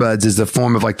earbuds as a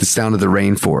form of like the sound of the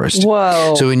rainforest.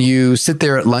 Whoa. So when you sit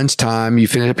there at lunchtime, you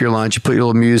finish up your lunch, you put your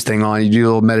little Muse thing on, you do a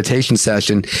little meditation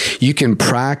session, you can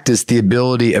practice the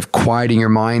ability of quieting your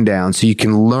mind down. So you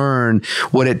can learn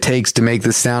what it takes to make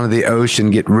the sound of the ocean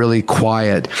get really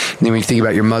quiet. And then when you think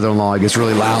about your mother-in-law, it gets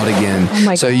really loud again. Oh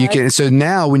my God. So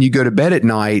now when you go to bed at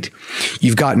night,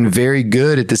 you've gotten very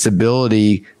good at this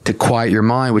ability to quiet your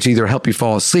mind, which either help you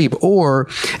fall asleep or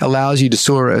allows you to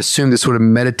sort of assume this sort of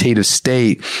meditative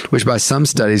state, which by some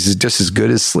studies is just as good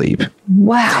as sleep.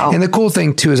 Wow. And the cool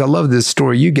thing too is I love this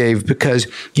story you gave because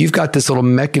you've got this little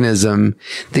mechanism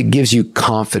that gives you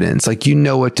confidence. Like, you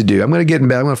know what to do. I'm going to get in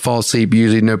bed. I'm going to fall asleep,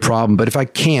 usually no problem. But if I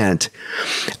can't,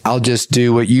 I'll just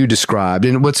do what you described.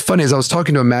 And what's funny is I was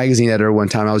talking to a magazine editor one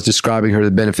time. I was describing her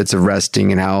the benefits of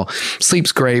resting and how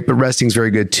sleep's great, but resting's very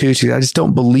good too. She said, I just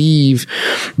don't believe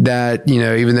that,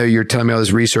 even though you're telling me all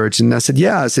this research. And I said,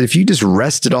 yeah, I said, if you just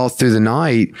rested all through the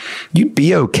night, you'd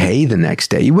be okay the next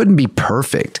day. You wouldn't be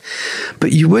perfect,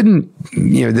 but you wouldn't,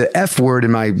 the F word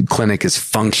in my clinic is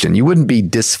function. You wouldn't be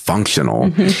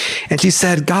dysfunctional. Mm-hmm. And she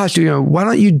said, gosh, why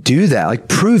don't you do that? Like,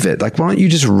 prove it. Like, why don't you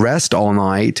just rest all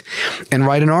night and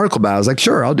write an article about it? I was like,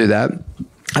 sure, I'll do that.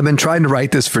 I've been trying to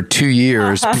write this for 2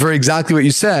 years for exactly what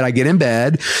you said. I get in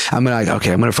bed. I'm going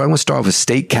to start off with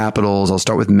state capitals. I'll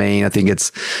start with Maine. I think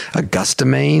it's Augusta,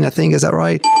 Maine. Is that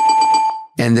right?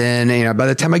 And then, by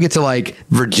the time I get to like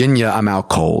Virginia, I'm out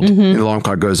cold and the alarm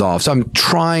clock goes off. So I'm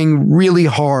trying really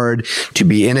hard to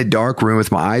be in a dark room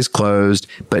with my eyes closed,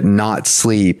 but not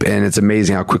sleep. And it's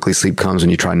amazing how quickly sleep comes when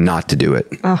you try not to do it.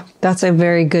 Oh, that's a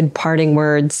very good parting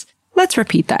words. Let's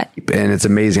repeat that. And it's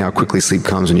amazing how quickly sleep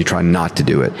comes when you try not to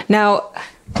do it. Now,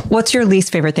 what's your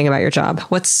least favorite thing about your job?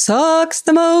 What sucks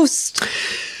the most?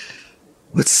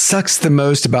 What sucks the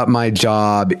most about my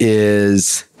job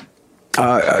is...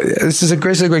 this is a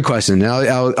great question. And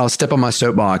I'll step on my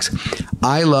soapbox.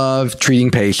 I love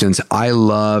treating patients. I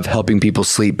love helping people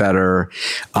sleep better.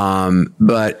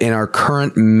 But in our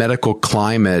current medical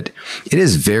climate, it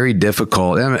is very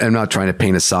difficult. And I'm not trying to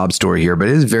paint a sob story here, but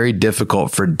it is very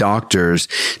difficult for doctors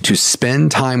to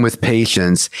spend time with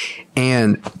patients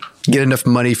and get enough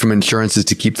money from insurances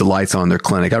to keep the lights on in their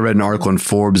clinic. I read an article in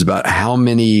Forbes about how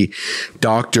many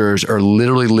doctors are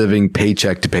literally living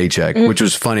paycheck to paycheck, which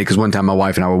was funny because one time my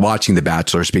wife and I were watching The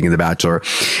Bachelor, speaking of The Bachelor,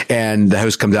 and the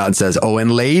host comes out and says, oh,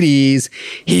 and ladies,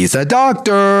 he's a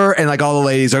doctor. And like all the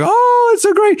ladies are like, oh, it's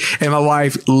so great. And my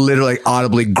wife literally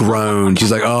audibly groaned.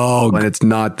 She's like, oh, and it's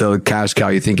not the cash cow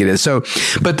you think it is. So,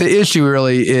 but the issue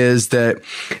really is that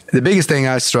the biggest thing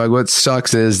I struggle with, what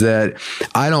sucks is that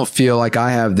I don't feel like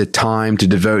I have the time to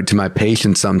devote to my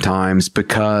patients sometimes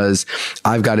because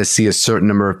I've got to see a certain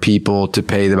number of people to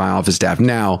pay my office staff.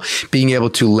 Now, being able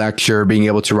to lecture, being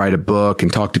able to write a book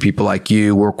and talk to people like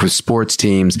you, work with sports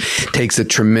teams takes a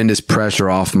tremendous pressure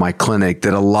off my clinic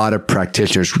that a lot of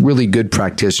practitioners, really good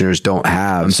practitioners, don't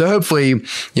have. So hopefully,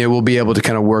 we'll be able to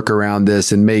kind of work around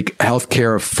this and make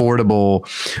healthcare affordable,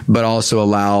 but also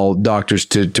allow doctors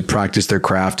to practice their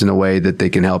craft in a way that they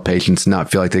can help patients and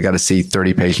not feel like they got to see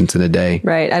 30 patients in a day.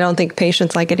 Right. I don't think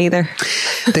patients like it either.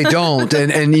 They don't.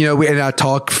 And I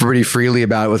talk pretty freely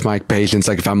about it with my patients.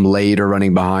 Like if I'm late or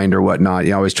running behind or whatnot,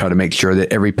 I always try to make sure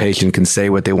that every patient can say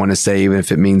what they want to say, even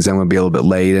if it means I'm going to be a little bit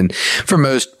late. And for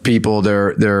most people,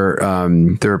 they're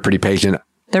pretty patient.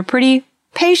 They're pretty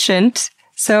patient.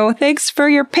 So thanks for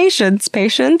your patience,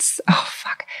 patients. Oh,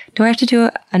 fuck. Do I have to do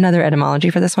another etymology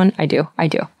for this one? I do.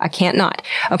 I can't not.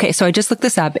 Okay. So I just looked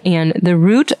this up and the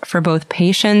root for both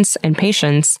patience and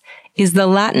patience is the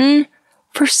Latin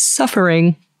for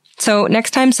suffering. So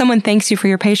next time someone thanks you for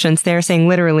your patience, they're saying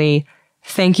literally,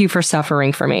 thank you for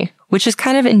suffering for me, which is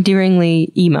kind of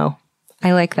endearingly emo.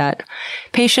 I like that.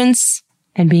 Patience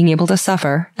and being able to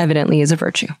suffer evidently is a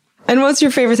virtue. And what's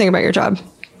your favorite thing about your job?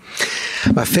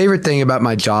 My favorite thing about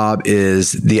my job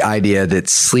is the idea that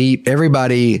sleep,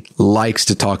 everybody likes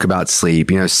to talk about sleep.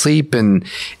 Sleep, and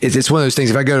it's one of those things.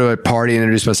 If I go to a party and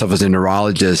introduce myself as a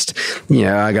neurologist,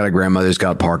 I got a grandmother who's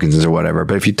got Parkinson's or whatever.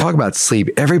 But if you talk about sleep,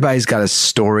 everybody's got a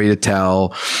story to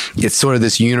tell. It's sort of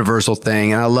this universal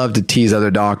thing. And I love to tease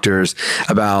other doctors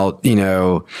about,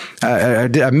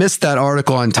 I missed that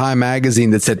article on Time Magazine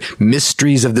that said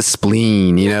mysteries of the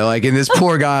spleen, and this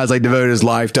poor guy has devoted his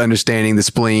life to understanding the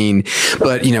spleen.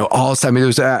 But, also, there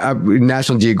was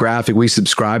National Geographic we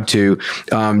subscribed to.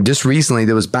 Just recently,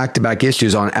 there was back-to-back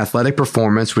issues on athletic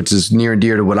performance, which is near and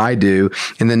dear to what I do.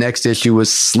 And the next issue was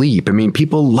sleep.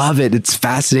 People love it. It's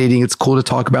fascinating. It's cool to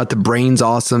talk about. The brain's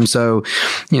awesome. So,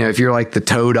 if you're like the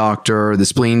toe doctor or the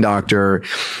spleen doctor,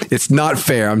 it's not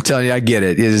fair. I'm telling you, I get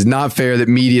it. It is not fair that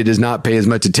media does not pay as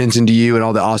much attention to you and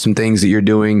all the awesome things that you're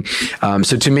doing.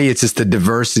 So to me, it's just the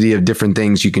diversity of different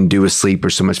things you can do with sleep are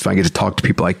so much fun. I get to talk to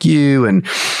people like you and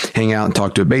hang out and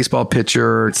talk to a baseball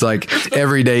pitcher. It's like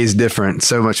every day is different.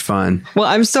 So much fun. Well,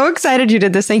 I'm so excited you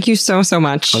did this. Thank you so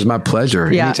much. It was my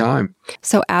pleasure. Yeah. Anytime.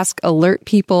 So ask alert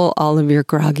people all of your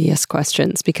groggiest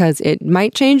questions because it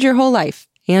might change your whole life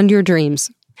and your dreams.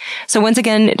 So once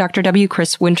again, Dr. W.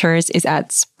 Chris Winters is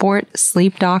at Sport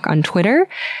Sleep Doc on Twitter.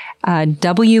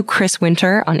 W. Chris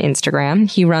Winter on Instagram.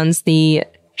 He runs the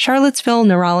Charlottesville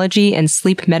Neurology and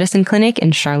Sleep Medicine Clinic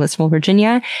in Charlottesville,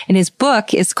 Virginia. And his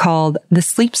book is called The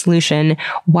Sleep Solution,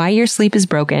 Why Your Sleep is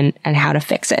Broken and How to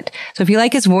Fix It. So if you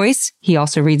like his voice, he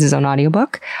also reads his own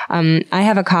audiobook. I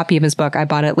have a copy of his book. I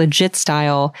bought it legit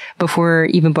style before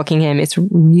even booking him. It's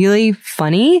really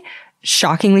funny,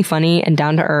 shockingly funny and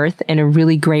down to earth, and a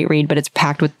really great read, but it's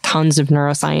packed with tons of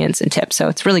neuroscience and tips. So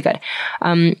it's really good.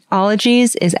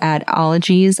 Ologies is at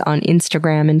Ologies on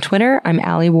Instagram and Twitter. I'm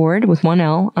Allie Ward with 1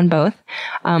 L on both.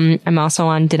 I'm also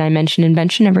on Did I Mention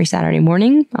Invention every Saturday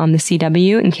morning on the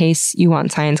CW in case you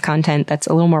want science content that's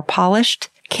a little more polished,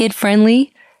 kid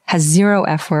friendly, has 0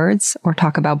 F words or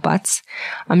talk about butts.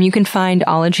 You can find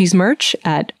Ologies merch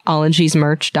at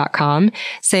ologiesmerch.com.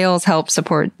 Sales help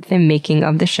support the making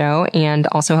of the show and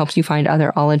also helps you find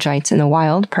other ologites in the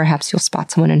wild. Perhaps you'll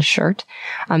spot someone in a shirt.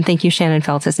 Thank you, Shannon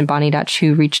Feltis and Bonnie Dutch,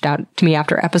 who reached out to me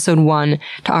after episode 1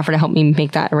 to offer to help me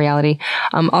make that a reality.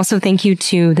 Also, thank you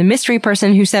to the mystery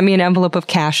person who sent me an envelope of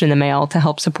cash in the mail to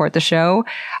help support the show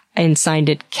and signed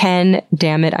it Ken,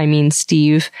 damn it, I mean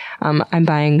Steve. I'm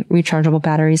buying rechargeable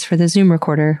batteries for the Zoom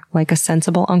recorder like a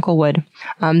sensible uncle would.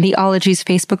 The Ologies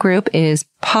Facebook group is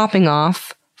popping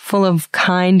off, full of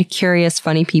kind, curious,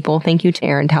 funny people. Thank you to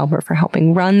Aaron Talbert for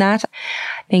helping run that.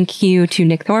 Thank you to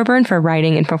Nick Thorburn for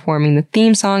writing and performing the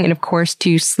theme song. And of course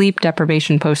to sleep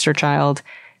deprivation poster child,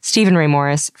 Stephen Ray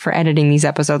Morris, for editing these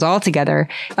episodes all together.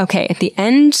 Okay, at the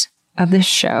end of this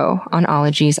show on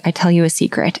Ologies, I tell you a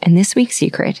secret. And this week's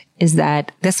secret is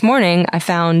that this morning I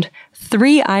found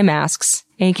 3 eye masks,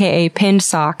 aka pinned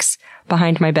socks,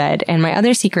 behind my bed. And my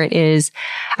other secret is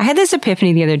I had this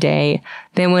epiphany the other day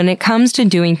that when it comes to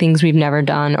doing things we've never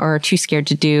done or are too scared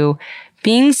to do,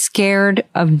 being scared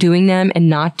of doing them and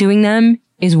not doing them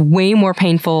is way more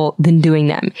painful than doing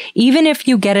them. Even if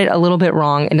you get it a little bit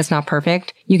wrong and it's not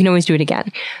perfect, you can always do it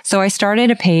again. So I started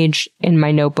a page in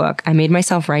my notebook. I made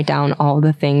myself write down all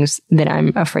the things that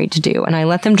I'm afraid to do, and I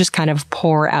let them just kind of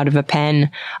pour out of a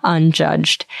pen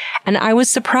unjudged. And I was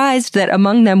surprised that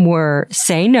among them were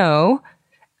say no,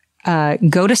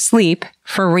 go to sleep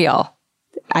for real.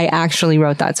 I actually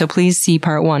wrote that. So please see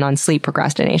part 1 on sleep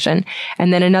procrastination.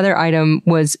 And then another item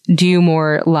was do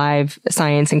more live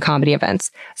science and comedy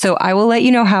events. So I will let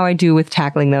you know how I do with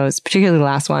tackling those, particularly the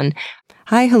last one.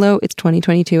 Hi, hello, it's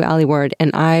 2022 Allie Ward,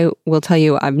 and I will tell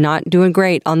you I'm not doing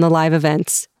great on the live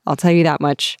events. I'll tell you that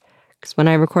much. Because when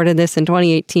I recorded this in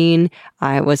 2018,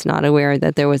 I was not aware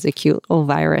that there was a cute little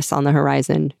virus on the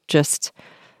horizon, just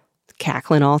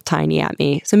cackling all tiny at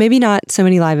me. So maybe not so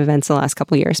many live events the last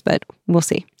couple of years, but we'll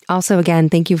see. Also, again,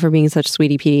 thank you for being such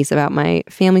sweetie peas about my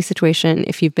family situation.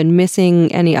 If you've been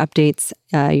missing any updates,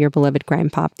 your beloved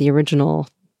grandpop, the original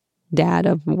dad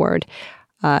of Ward,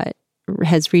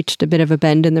 has reached a bit of a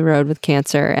bend in the road with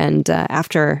cancer. And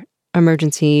after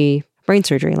emergency brain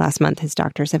surgery last month, his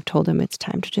doctors have told him it's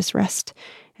time to just rest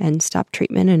and stop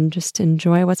treatment and just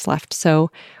enjoy what's left.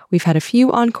 So we've had a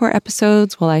few encore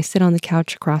episodes while I sit on the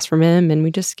couch across from him and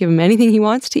we just give him anything he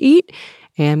wants to eat.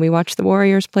 And we watch the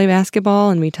Warriors play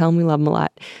basketball and we tell him we love him a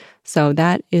lot. So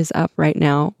that is up right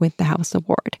now with the House of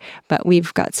Ward. But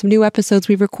we've got some new episodes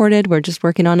we've recorded. We're just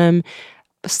working on them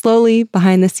slowly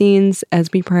behind the scenes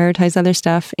as we prioritize other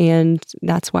stuff. And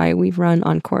that's why we've run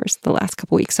encores the last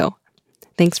couple weeks. So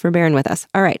thanks for bearing with us.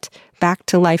 All right, back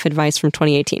to life advice from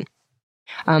 2018.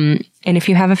 And if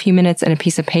you have a few minutes and a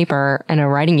piece of paper and a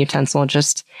writing utensil,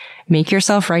 just make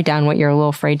yourself write down what you're a little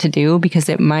afraid to do, because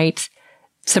it might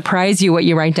surprise you what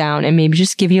you write down and maybe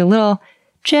just give you a little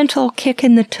gentle kick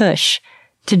in the tush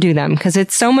to do them, because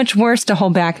it's so much worse to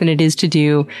hold back than it is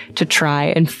to try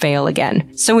and fail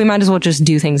again. So we might as well just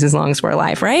do things as long as we're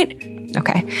alive, right?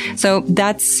 Okay. So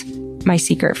that's my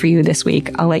secret for you this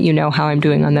week. I'll let you know how I'm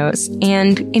doing on those.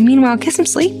 And meanwhile, get some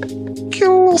sleep. Get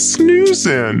a little snooze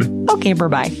in. Okay,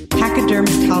 bye-bye.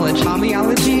 Pachydermatology,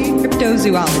 homeology,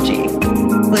 cryptozoology,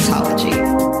 litology,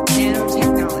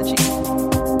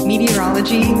 nanotechnology,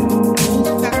 meteorology,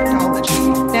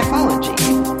 olfactology, nephology,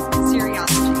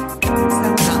 serology,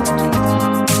 cellology.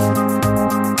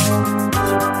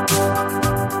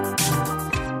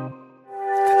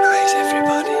 Good night,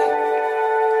 everybody.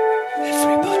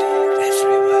 Everybody,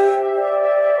 everywhere.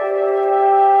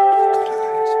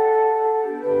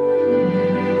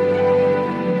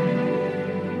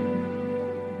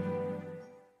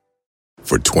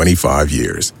 For 25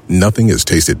 years, nothing has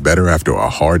tasted better after a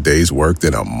hard day's work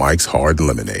than a Mike's Hard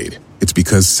Lemonade. It's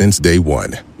because since day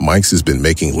one, Mike's has been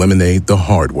making lemonade the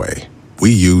hard way.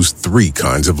 We use 3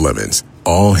 kinds of lemons,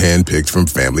 all hand-picked from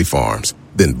family farms.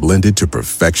 then blended to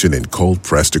perfection and cold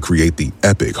pressed to create the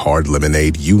epic hard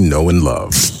lemonade you know and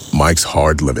love. Mike's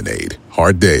Hard Lemonade.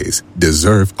 Hard days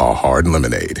deserve a hard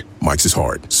lemonade. Mike's is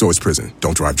hard, so is prison.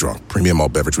 Don't drive drunk. Premium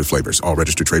malt beverage with flavors. All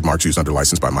registered trademarks used under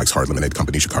license by Mike's Hard Lemonade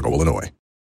Company, Chicago, Illinois.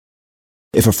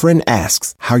 If a friend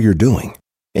asks how you're doing,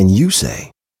 and you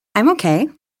say, I'm okay.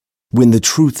 When the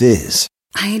truth is,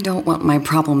 I don't want my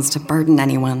problems to burden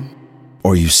anyone.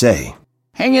 Or you say,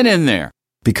 hang it in there.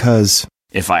 Because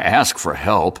if I ask for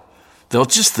help, they'll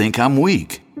just think I'm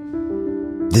weak.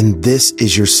 Then this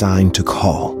is your sign to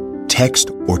call,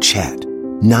 text, or chat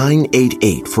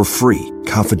 988 for free,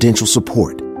 confidential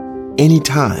support.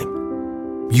 Anytime.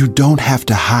 You don't have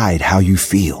to hide how you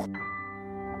feel.